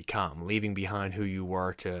you were to become, leaving behind who you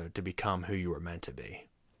were to become who you were meant to be.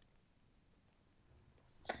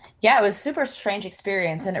 Yeah, it was a super strange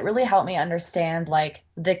experience, and it really helped me understand like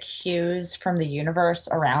the cues from the universe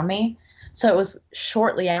around me. So it was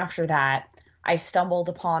shortly after that I stumbled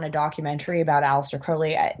upon a documentary about Aleister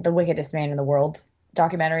Crowley, the wickedest man in the world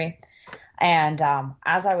documentary. And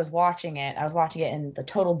as I was watching it in the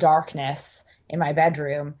total darkness in my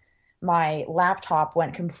bedroom. My laptop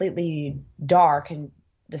went completely dark and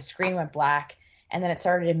the screen went black, and then it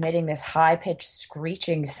started emitting this high-pitched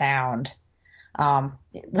screeching sound.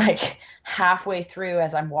 Like halfway through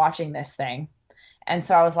as I'm watching this thing. And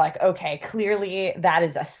so I was like, okay, clearly that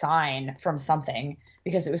is a sign from something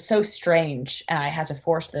because it was so strange and I had to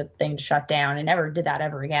force the thing to shut down and never did that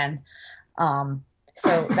ever again.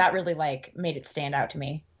 So that really like made it stand out to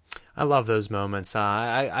me. I love those moments.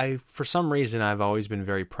 I for some reason, I've always been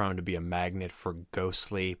very prone to be a magnet for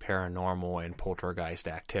ghostly, paranormal, and poltergeist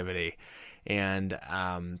activity. And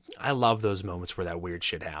I love those moments where that weird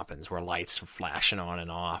shit happens, where lights are flashing on and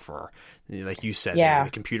off, or like you said, the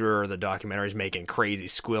computer or the documentary is making crazy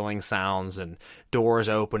squealing sounds and doors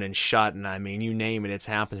open and shut. And I mean, you name it, it's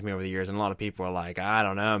happened to me over the years. And a lot of people are like, I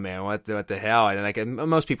don't know, man, what the hell? And like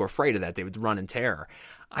most people are afraid of that. They would run in terror.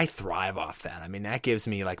 I thrive off that. I mean, that gives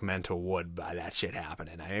me like mental wood by that shit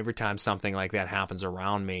happening. Every time something like that happens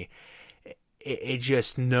around me, it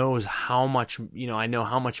just knows how much, I know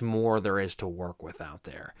how much more there is to work with out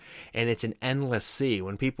there. And it's an endless sea.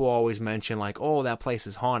 When people always mention like, oh, that place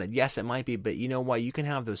is haunted. Yes, it might be, but you know what? You can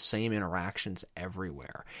have those same interactions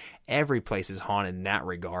everywhere. Every place is haunted in that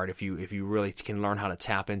regard if you really can learn how to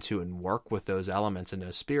tap into and work with those elements and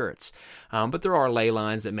those spirits. But there are ley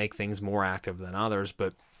lines that make things more active than others,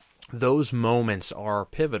 but those moments are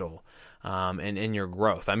pivotal. And in your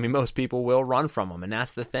growth. I mean, most people will run from them. And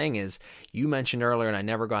that's the thing is, you mentioned earlier, and I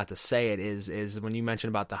never got to say it, is when you mentioned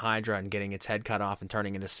about the Hydra and getting its head cut off and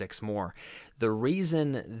turning into 6 more. The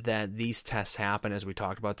reason that these tests happen, as we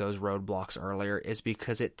talked about those roadblocks earlier, is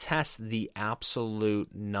because it tests the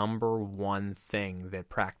absolute number one thing that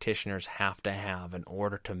practitioners have to have in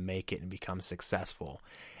order to make it and become successful.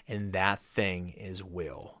 And that thing is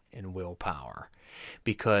will and willpower.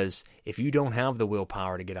 Because if you don't have the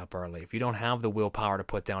willpower to get up early, if you don't have the willpower to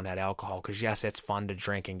put down that alcohol, because yes, it's fun to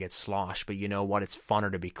drink and get sloshed, but you know what? It's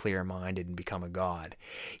funner to be clear-minded and become a god.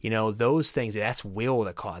 Those things, that's will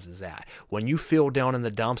that causes that. When you feel down in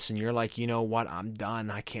the dumps and you're like, you know what? I'm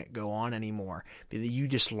done. I can't go on anymore. You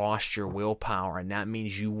just lost your willpower, and that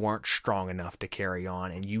means you weren't strong enough to carry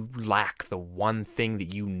on, and you lack the one thing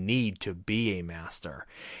that you need to be a master,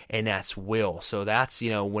 and that's will. So that's,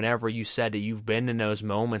 whenever you said that you've been in those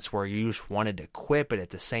moments where you just wanted to quit, but at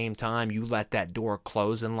the same time you let that door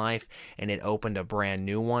close in life and it opened a brand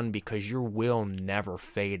new one, because your will never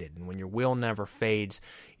faded. And when your will never fades,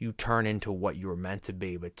 you turn into what you were meant to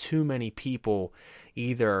be. But too many people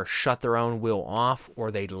either shut their own will off or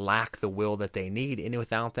they lack the will that they need, and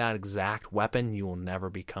without that exact weapon, you will never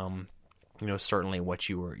become certainly what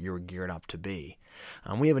you were geared up to be.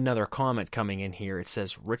 We have another comment coming in here. It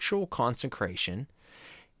says ritual consecration.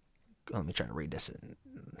 Let me try to read this.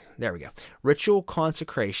 There we go. Ritual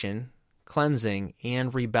consecration, cleansing,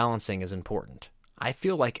 and rebalancing is important. I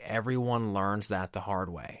feel like everyone learns that the hard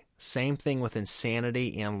way. Same thing with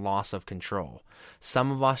insanity and loss of control.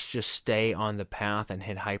 Some of us just stay on the path and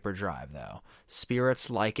hit hyperdrive, though. Spirits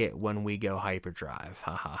like it when we go hyperdrive.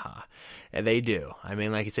 Ha ha ha. And they do. I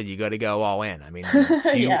mean, like you said, you got to go all in. I mean,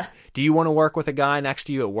 do you want to work with a guy next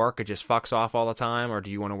to you at work that just fucks off all the time? Or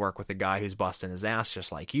do you want to work with a guy who's busting his ass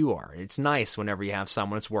just like you are? It's nice whenever you have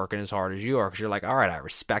someone that's working as hard as you are, because you're like, all right, I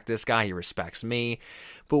respect this guy. He respects me.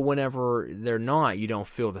 But whenever they're not, you don't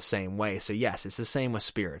feel the same way. So yes, it's the same with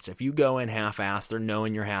spirits. If you go in half-assed, they're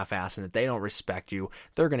knowing you're half-assed, and if they don't respect you,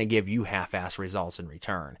 they're going to give you half-assed results in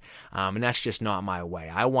return. And that's just not my way.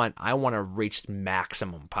 I want to reach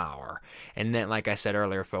maximum power. And then, like I said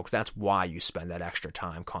earlier, folks, that's why you spend that extra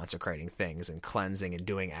time consecrating things and cleansing and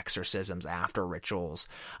doing exorcisms after rituals,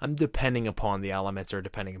 depending upon the elements or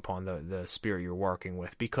depending upon the spirit you're working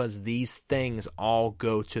with, because these things all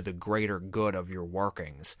go to the greater good of your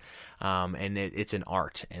workings. And it's an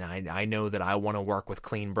art. And I know that I want to work with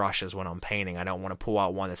clean brushes when I'm painting. I don't want to pull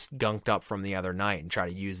out one that's gunked up from the other night and try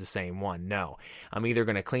to use the same one. No, I'm either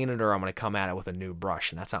going to clean it or I'm going to come at it with a new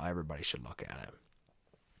brush. And that's how everybody should look at it.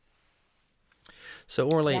 So,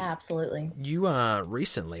 Orly, yeah, absolutely. You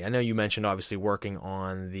recently, I know you mentioned obviously working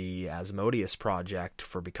on the Asmodeus project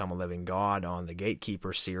for Become a Living God on the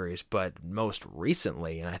Gatekeeper series, but most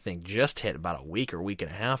recently, and I think just hit about a week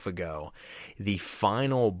and a half ago, the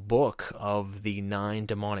final book of the 9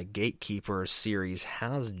 Demonic Gatekeepers series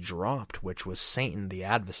has dropped, which was Satan the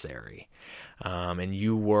Adversary. And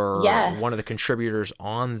you were one of the contributors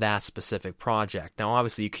on that specific project. Now,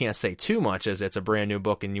 obviously, you can't say too much as it's a brand new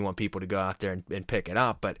book and you want people to go out there and pick it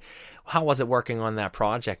up, but how was it working on that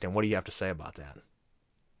project, and what do you have to say about that?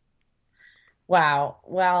 Wow.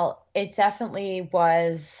 Well, it definitely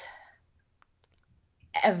was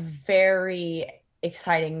a very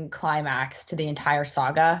exciting climax to the entire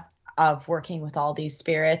saga of working with all these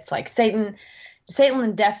spirits. Like Satan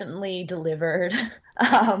definitely delivered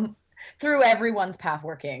through everyone's path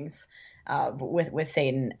workings with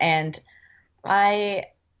Satan. And I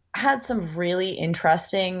had some really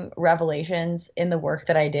interesting revelations in the work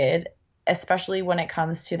that I did, especially when it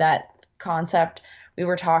comes to that concept we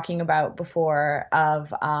were talking about before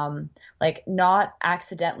of like not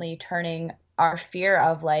accidentally turning our fear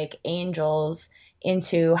of like angels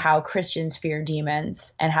into how Christians fear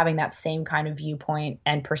demons, and having that same kind of viewpoint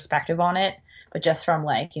and perspective on it, but just from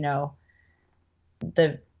like,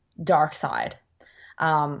 the dark side.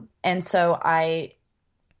 And so I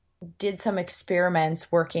did some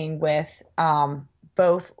experiments working with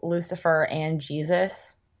both Lucifer and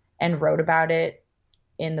Jesus and wrote about it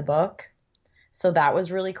in the book. So that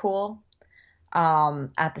was really cool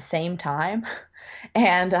at the same time.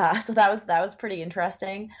 And so that was pretty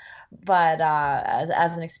interesting, but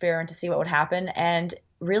as an experiment to see what would happen. And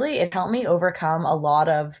really it helped me overcome a lot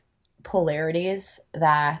of polarities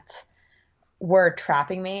that were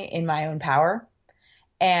trapping me in my own power.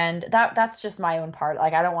 And that's just my own part.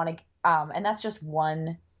 Like, I don't want to, and that's just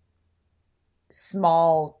one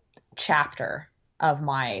small chapter of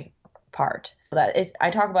my part. So that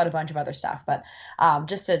I talk about a bunch of other stuff, but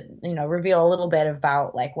just to, reveal a little bit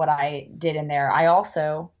about like what I did in there. I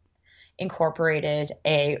also incorporated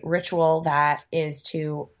a ritual that is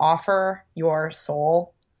to offer your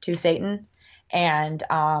soul to Satan. And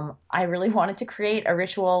I really wanted to create a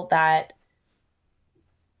ritual that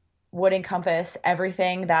would encompass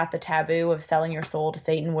everything that the taboo of selling your soul to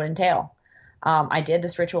Satan would entail. I did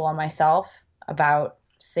this ritual on myself about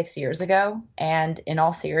 6 years ago, and in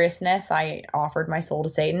all seriousness, I offered my soul to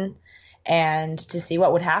Satan and to see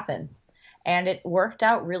what would happen. And it worked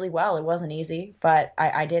out really well. It wasn't easy, but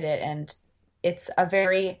I did it, and it's a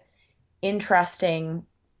very interesting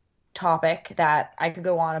topic that I could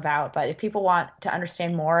go on about. But if people want to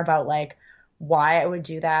understand more about like why I would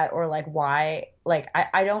do that, or like why, like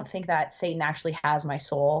I don't think that Satan actually has my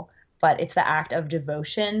soul, but it's the act of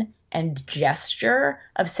devotion and gesture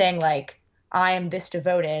of saying like, I am this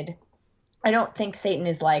devoted. I don't think Satan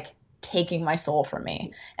is like taking my soul from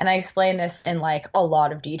me. And I explain this in like a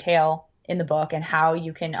lot of detail in the book, and how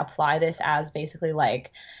you can apply this as basically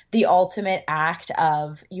like the ultimate act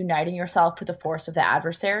of uniting yourself with the force of the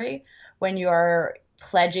adversary when you're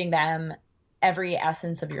pledging them every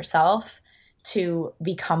essence of yourself to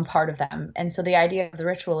become part of them. And so the idea of the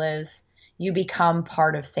ritual is you become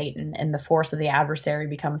part of Satan, and the force of the adversary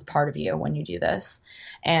becomes part of you when you do this.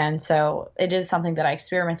 And so it is something that I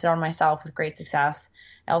experimented on myself with great success.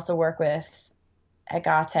 I also work with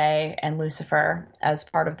Hecate and Lucifer as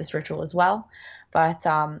part of this ritual as well. But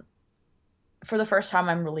for the first time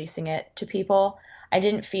I'm releasing it to people, I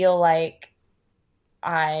didn't feel like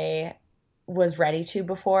I was ready to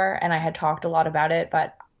before, and I had talked a lot about it,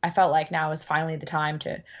 but I felt like now was finally the time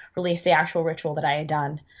to release the actual ritual that I had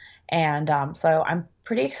done. And so I'm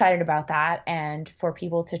pretty excited about that, and for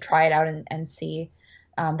people to try it out and see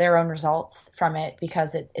their own results from it,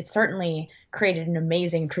 because it certainly created an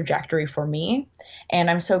amazing trajectory for me. And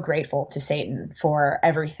I'm so grateful to Satan for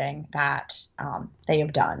everything that they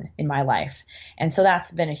have done in my life. And so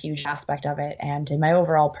that's been a huge aspect of it, and in my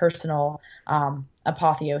overall personal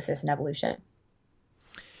apotheosis and evolution.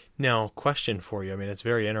 Now, question for you. I mean, it's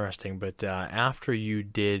very interesting, but after you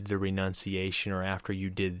did the renunciation, or after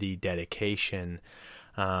you did the dedication,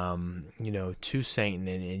 to Satan,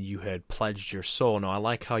 and you had pledged your soul. Now, I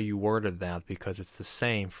like how you worded that, because it's the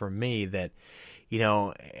same for me, that,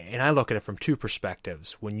 and I look at it from two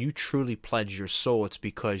perspectives. When you truly pledge your soul, it's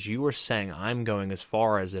because you were saying, I'm going as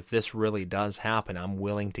far as, if this really does happen, I'm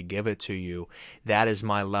willing to give it to you. That is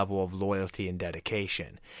my level of loyalty and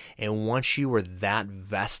dedication. And once you were that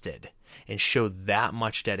vested and show that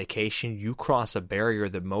much dedication, you cross a barrier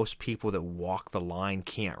that most people that walk the line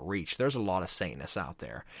can't reach. There's a lot of Satanists out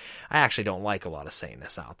there. I actually don't like a lot of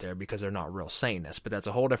Satanists out there, because they're not real Satanists, but that's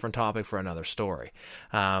a whole different topic for another story.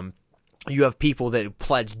 You have people that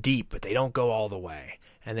pledge deep, but they don't go all the way.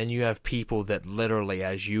 And then you have people that literally,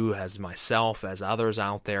 as you, as myself, as others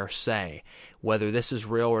out there say, whether this is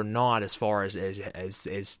real or not, as far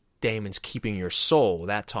as Damon's keeping your soul,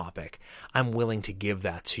 that topic, I'm willing to give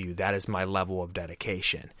that to you. That is my level of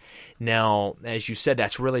dedication. Now, as you said,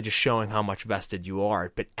 that's really just showing how much vested you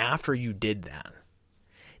are. But after you did that,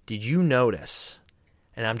 did you notice,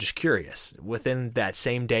 and I'm just curious, within that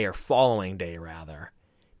same day, or following day rather,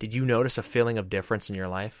 did you notice a feeling of difference in your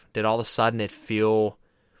life? Did all of a sudden it feel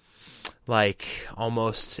like,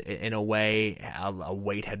 almost in a way, a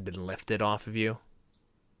weight had been lifted off of you?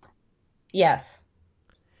 Yes.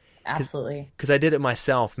 Absolutely. Because I did it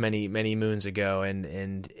myself many, many moons ago,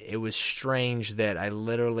 and it was strange that I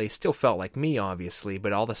literally still felt like me, obviously,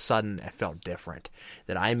 but all of a sudden I felt different.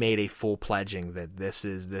 That I made a full pledging that this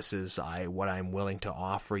is what I'm willing to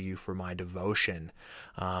offer you for my devotion,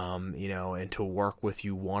 and to work with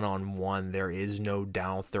you one-on-one. There is no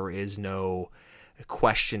doubt, there is no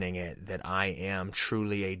questioning it, that I am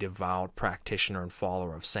truly a devout practitioner and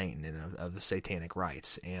follower of Satan and of the satanic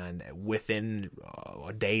rites. And within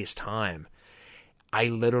a day's time, I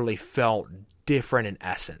literally felt different in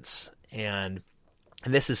essence. And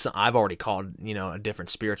this is, I've already called,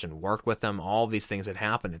 different spirits and worked with them. All of these things had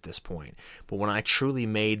happened at this point. But when I truly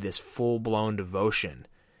made this full-blown devotion,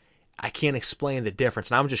 I can't explain the difference.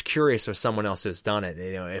 And I'm just curious if someone else has done it.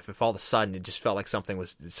 If all of a sudden it just felt like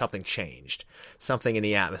something changed. Something in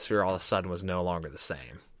the atmosphere all of a sudden was no longer the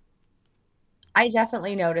same. I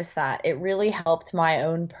definitely noticed that. It really helped my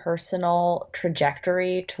own personal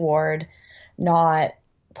trajectory toward not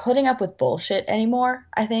putting up with bullshit anymore.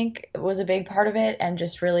 I think it was a big part of it, and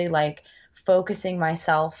just really focusing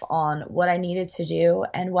myself on what I needed to do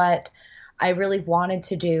and what I really wanted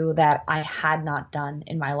to do that I had not done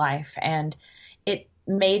in my life. And it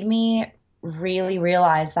made me really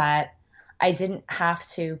realize that I didn't have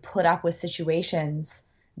to put up with situations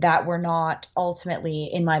that were not ultimately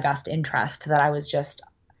in my best interest, that I was just,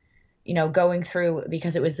 going through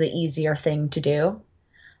because it was the easier thing to do.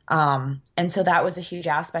 And so that was a huge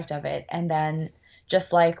aspect of it. And then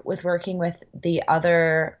just like with working with the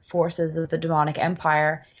other forces of the demonic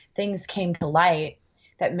empire, things came to light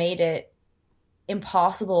that made it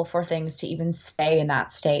impossible for things to even stay in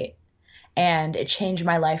that state. And it changed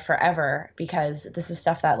my life forever, because this is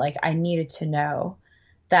stuff that I needed to know,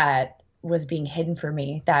 that was being hidden for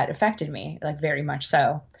me, that affected me very much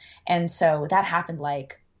so. And so that happened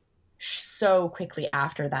so quickly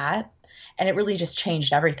after that, and it really just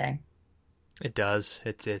changed everything. It does.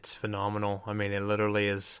 It's phenomenal. I mean, it literally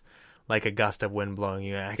is like a gust of wind blowing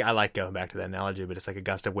you. I like going back to that analogy, but it's like a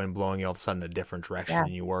gust of wind blowing you all of a sudden in a different direction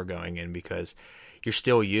than you were going in, because you're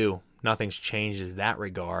still you. Nothing's changed in that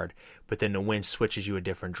regard, but then the wind switches you a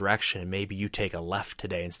different direction, and maybe you take a left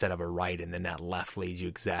today instead of a right, and then that left leads you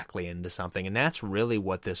exactly into something. And that's really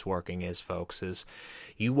what this working is, folks, is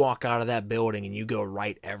you walk out of that building and you go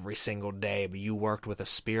right every single day, but you worked with a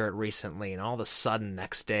spirit recently, and all of a sudden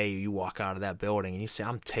next day you walk out of that building and you say,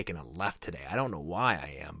 I'm taking a left today. I don't know why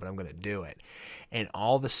I am, but I'm going to do it. And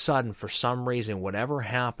all of a sudden, for some reason, whatever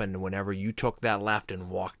happened whenever you took that left and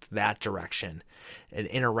walked that direction, an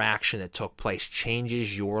interaction that took place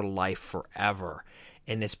changes your life forever.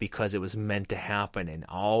 And it's because it was meant to happen, and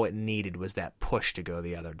all it needed was that push to go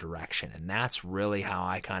the other direction. And that's really how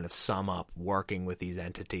I kind of sum up working with these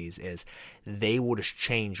entities, is they will just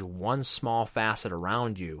change one small facet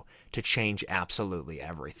around you to change absolutely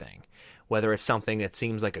everything. Whether it's something that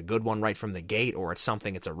seems like a good one right from the gate, or it's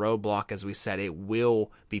something that's a roadblock, as we said, it will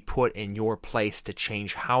be put in your place to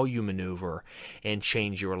change how you maneuver and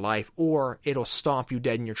change your life, or it'll stop you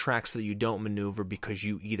dead in your tracks so that you don't maneuver because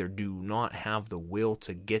you either do not have the will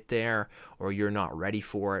to get there, or you're not ready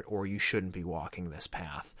for it, or you shouldn't be walking this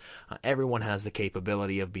path. Everyone has the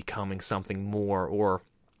capability of becoming something more, or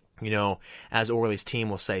as Orly's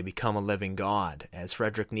team will say, become a living God. As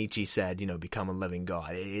Friedrich Nietzsche said, become a living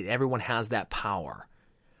God. Everyone has that power,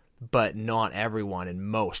 but not everyone, and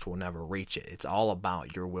most will never reach it. It's all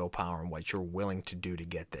about your willpower and what you're willing to do to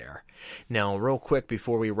get there. Now, real quick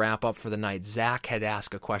before we wrap up for the night, Zach had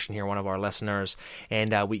asked a question here, one of our listeners,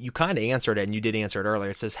 and you kind of answered it, and you did answer it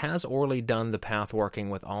earlier. It says, has Orly done the path working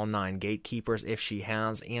with all 9 gatekeepers? If she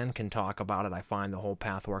has and can talk about it, I find the whole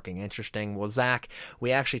path working interesting. Well, Zach,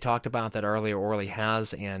 we actually talked about that earlier. Orly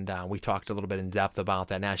has, and we talked a little bit in depth about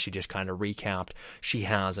that, and as she just kind of recapped, she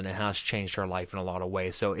has, and it has changed her life in a lot of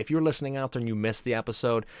ways. So if you're listening out there and you missed the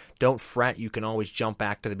episode, don't fret. You can always jump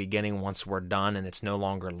back to the beginning once we're done and it's no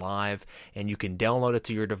longer live, and you can download it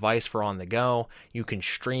to your device for on the go. You can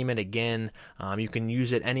stream it again. You can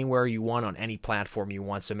use it anywhere you want on any platform you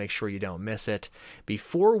want, so make sure you don't miss it.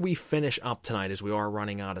 Before we finish up tonight, as we are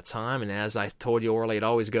running out of time, and as I told you, Orly, it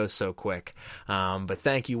always goes so quick, but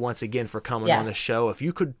thank you once again for coming on the show. If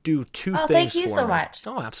you could do two things for me. Thank you so much.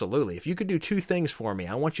 Oh, absolutely. If you could do 2 things for me,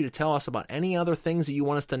 I want you to tell us about any other things that you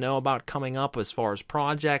want us to know about coming up as far as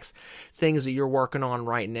projects, things that you're working on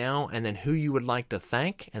right now, and then who you would like to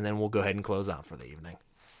thank, and then we'll go ahead and close out for the evening.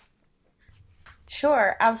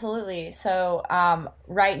 Sure, absolutely. So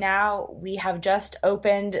right now we have just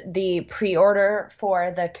opened the pre-order for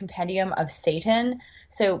the Compendium of Satan.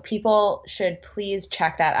 So people should please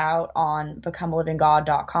check that out on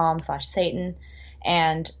becomealivinggod.com/Satan.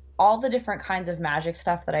 And all the different kinds of magic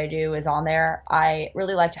stuff that I do is on there. I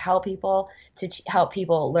really like to help people, help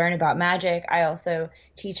people learn about magic. I also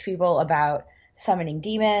teach people about summoning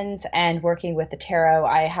demons and working with the tarot.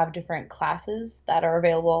 I have different classes that are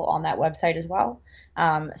available on that website as well.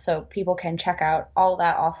 So people can check out all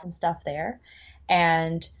that awesome stuff there.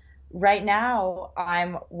 And right now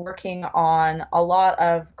I'm working on a lot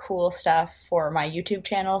of cool stuff for my YouTube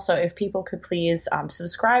channel. So if people could please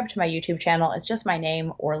subscribe to my YouTube channel, it's just my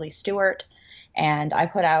name, Orly Stewart. And I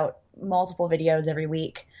put out multiple videos every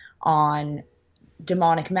week on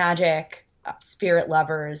demonic magic, spirit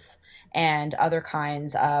lovers, and other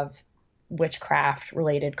kinds of witchcraft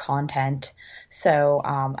related content. So,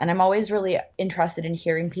 and I'm always really interested in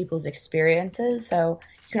hearing people's experiences. So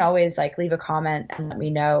you can always leave a comment and let me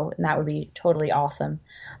know, and that would be totally awesome.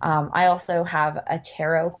 I also have a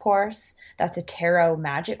tarot course. That's a tarot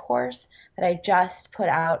magic course that I just put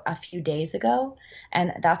out a few days ago.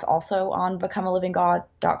 And that's also on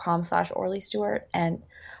becomealivinggod.com/Orly Stewart. And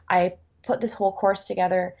I put this whole course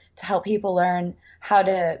together to help people learn how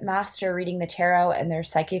to master reading the tarot and their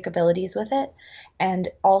psychic abilities with it,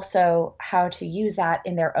 and also how to use that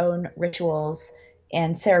in their own rituals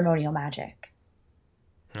and ceremonial magic.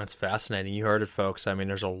 That's fascinating. You heard it, folks. I mean,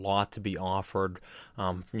 there's a lot to be offered,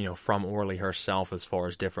 from Orly herself as far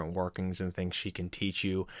as different workings and things she can teach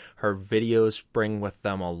you. Her videos bring with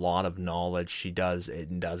them a lot of knowledge. She does it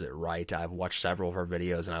and does it right. I've watched several of her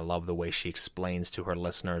videos, and I love the way she explains to her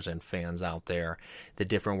listeners and fans out there the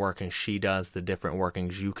different workings she does, the different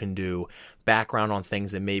workings you can do, background on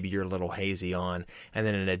things that maybe you're a little hazy on. And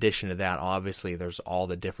then in addition to that, obviously, there's all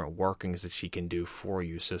the different workings that she can do for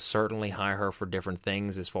you. So certainly hire her for different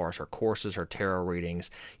things as far as her courses, her tarot readings.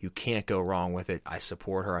 You can't go wrong with it. I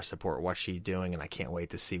support her. I support what she's doing, and I can't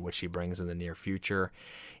wait to see what she brings in the near future.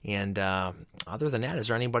 And other than that, is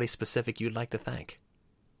there anybody specific you'd like to thank?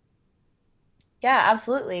 Yeah,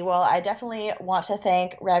 absolutely. Well, I definitely want to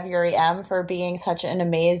thank Rev Yuri M for being such an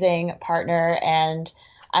amazing partner, and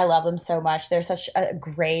I love them so much. They're such a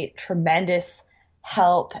great, tremendous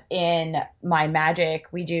help in my magic.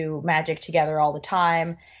 We do magic together all the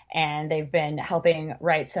time, and they've been helping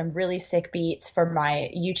write some really sick beats for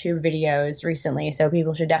my YouTube videos recently. So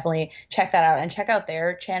people should definitely check that out and check out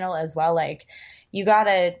their channel as well. Like, you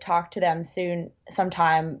gotta talk to them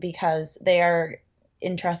sometime because they are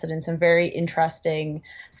interested in some very interesting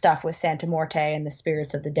stuff with Santa Morte and the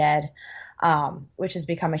spirits of the dead, which has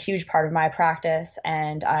become a huge part of my practice.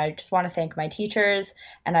 And I just want to thank my teachers,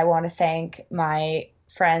 and I want to thank my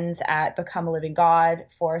friends at Become a Living God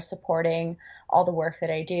for supporting all the work that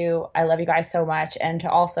I do. I love you guys so much. And to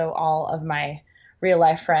also all of my real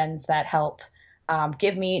life friends that help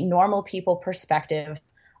give me normal people perspective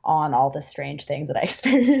on all the strange things that I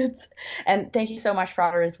experience. And thank you so much,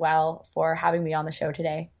 Frater, as well, for having me on the show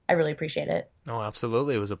today. I really appreciate it. Oh,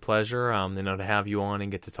 absolutely. It was a pleasure, to have you on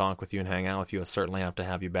and get to talk with you and hang out with you. I'll certainly have to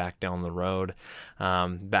have you back down the road,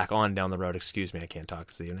 down the road, excuse me. I can't talk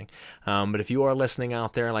this evening. But if you are listening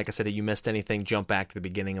out there, like I said, if you missed anything, jump back to the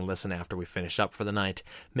beginning and listen after we finish up for the night.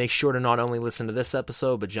 Make sure to not only listen to this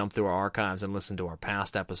episode, but jump through our archives and listen to our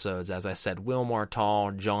past episodes. As I said, Will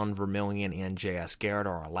Martall, John Vermillion, and J.S. Garrett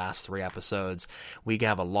are our last 3 episodes. We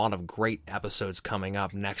have a lot of great episodes coming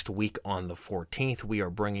up next week on the 14th. We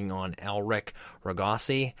are bringing on Elric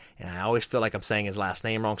Ragassi, and I always feel like I'm saying his last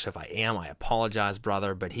name wrong, so if I am, I apologize,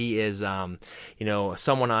 brother, but he is,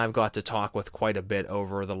 someone I've got to talk with quite a bit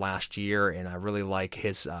over the last year, and I really like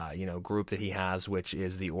his, group that he has, which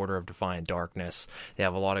is the Order of Defiant Darkness. They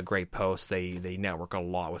have a lot of great posts. They network a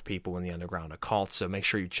lot with people in the underground occult, so make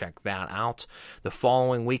sure you check that out. The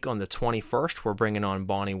following week on the 21st, we're bringing on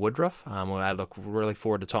Bonnie Woodruff. I look really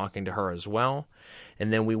forward to talking to her as well.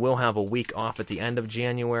 And then we will have a week off at the end of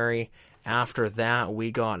January. After that,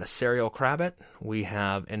 we got a Serial Crabbit, we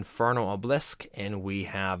have Inferno Obelisk, and we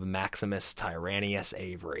have Maximus Tyrannius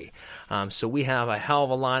Avery. So we have a hell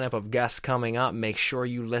of a lineup of guests coming up. Make sure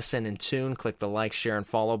you listen and tune. Click the like, share, and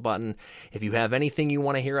follow button. If you have anything you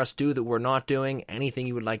want to hear us do that we're not doing, anything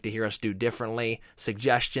you would like to hear us do differently,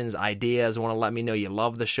 suggestions, ideas, want to let me know you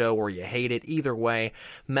love the show or you hate it, either way,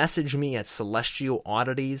 message me at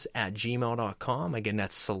celestialaddities@gmail.com. Again,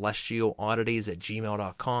 that's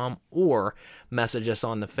celestialaddities@gmail.com, or message us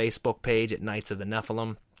on the Facebook page at Knights of the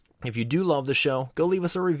Nephilim. If you do love the show, go leave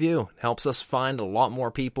us a review. It helps us find a lot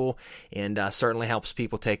more people, and certainly helps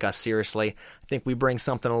people take us seriously. I think we bring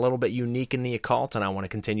something a little bit unique in the occult, and I want to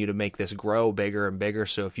continue to make this grow bigger and bigger.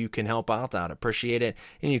 So if you can help out, I'd appreciate it.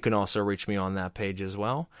 And you can also reach me on that page as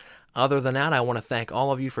well. Other than that, I want to thank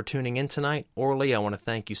all of you for tuning in tonight. Orly, I want to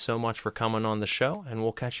thank you so much for coming on the show, and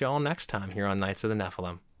we'll catch you all next time here on Knights of the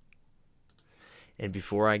Nephilim. And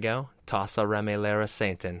before I go, Tassa Remelera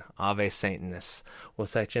Saintin, Ave Saintinus. We'll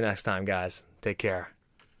catch you next time, guys. Take care.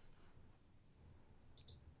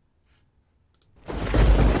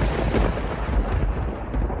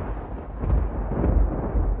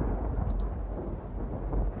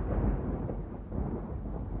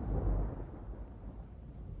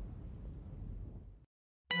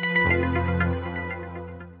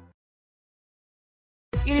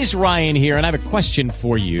 It is Ryan here, and I have a question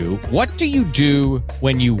for you. What do you do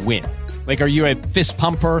when you win? Like, are you a fist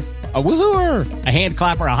pumper, a woohooer, a hand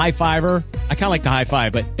clapper, a high fiver? I kind of like the high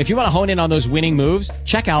five, but if you want to hone in on those winning moves,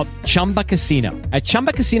 check out Chumba Casino. At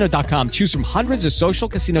ChumbaCasino.com, choose from hundreds of social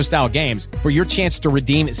casino-style games for your chance to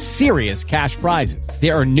redeem serious cash prizes.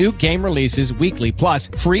 There are new game releases weekly, plus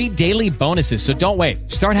free daily bonuses, so don't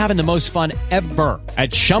wait. Start having the most fun ever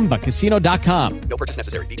at ChumbaCasino.com. No purchase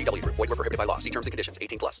necessary. VGW. Void where prohibited by law. See terms and conditions.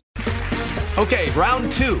 18+. Okay,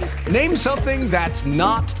 round 2. Name something that's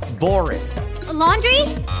not boring. A laundry?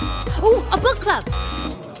 Ooh, a book club.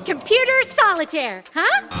 Computer solitaire,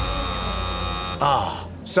 huh? Ah, oh,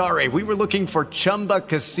 sorry. We were looking for Chumba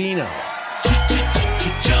Casino.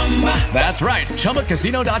 That's right.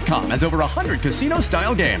 ChumbaCasino.com has over 100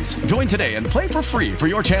 casino-style games. Join today and play for free for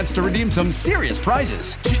your chance to redeem some serious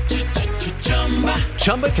prizes.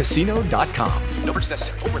 ChumbaCasino.com. No purchase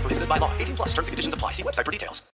necessary. Void where prohibited by law. 18+. Terms and conditions apply. See website for details.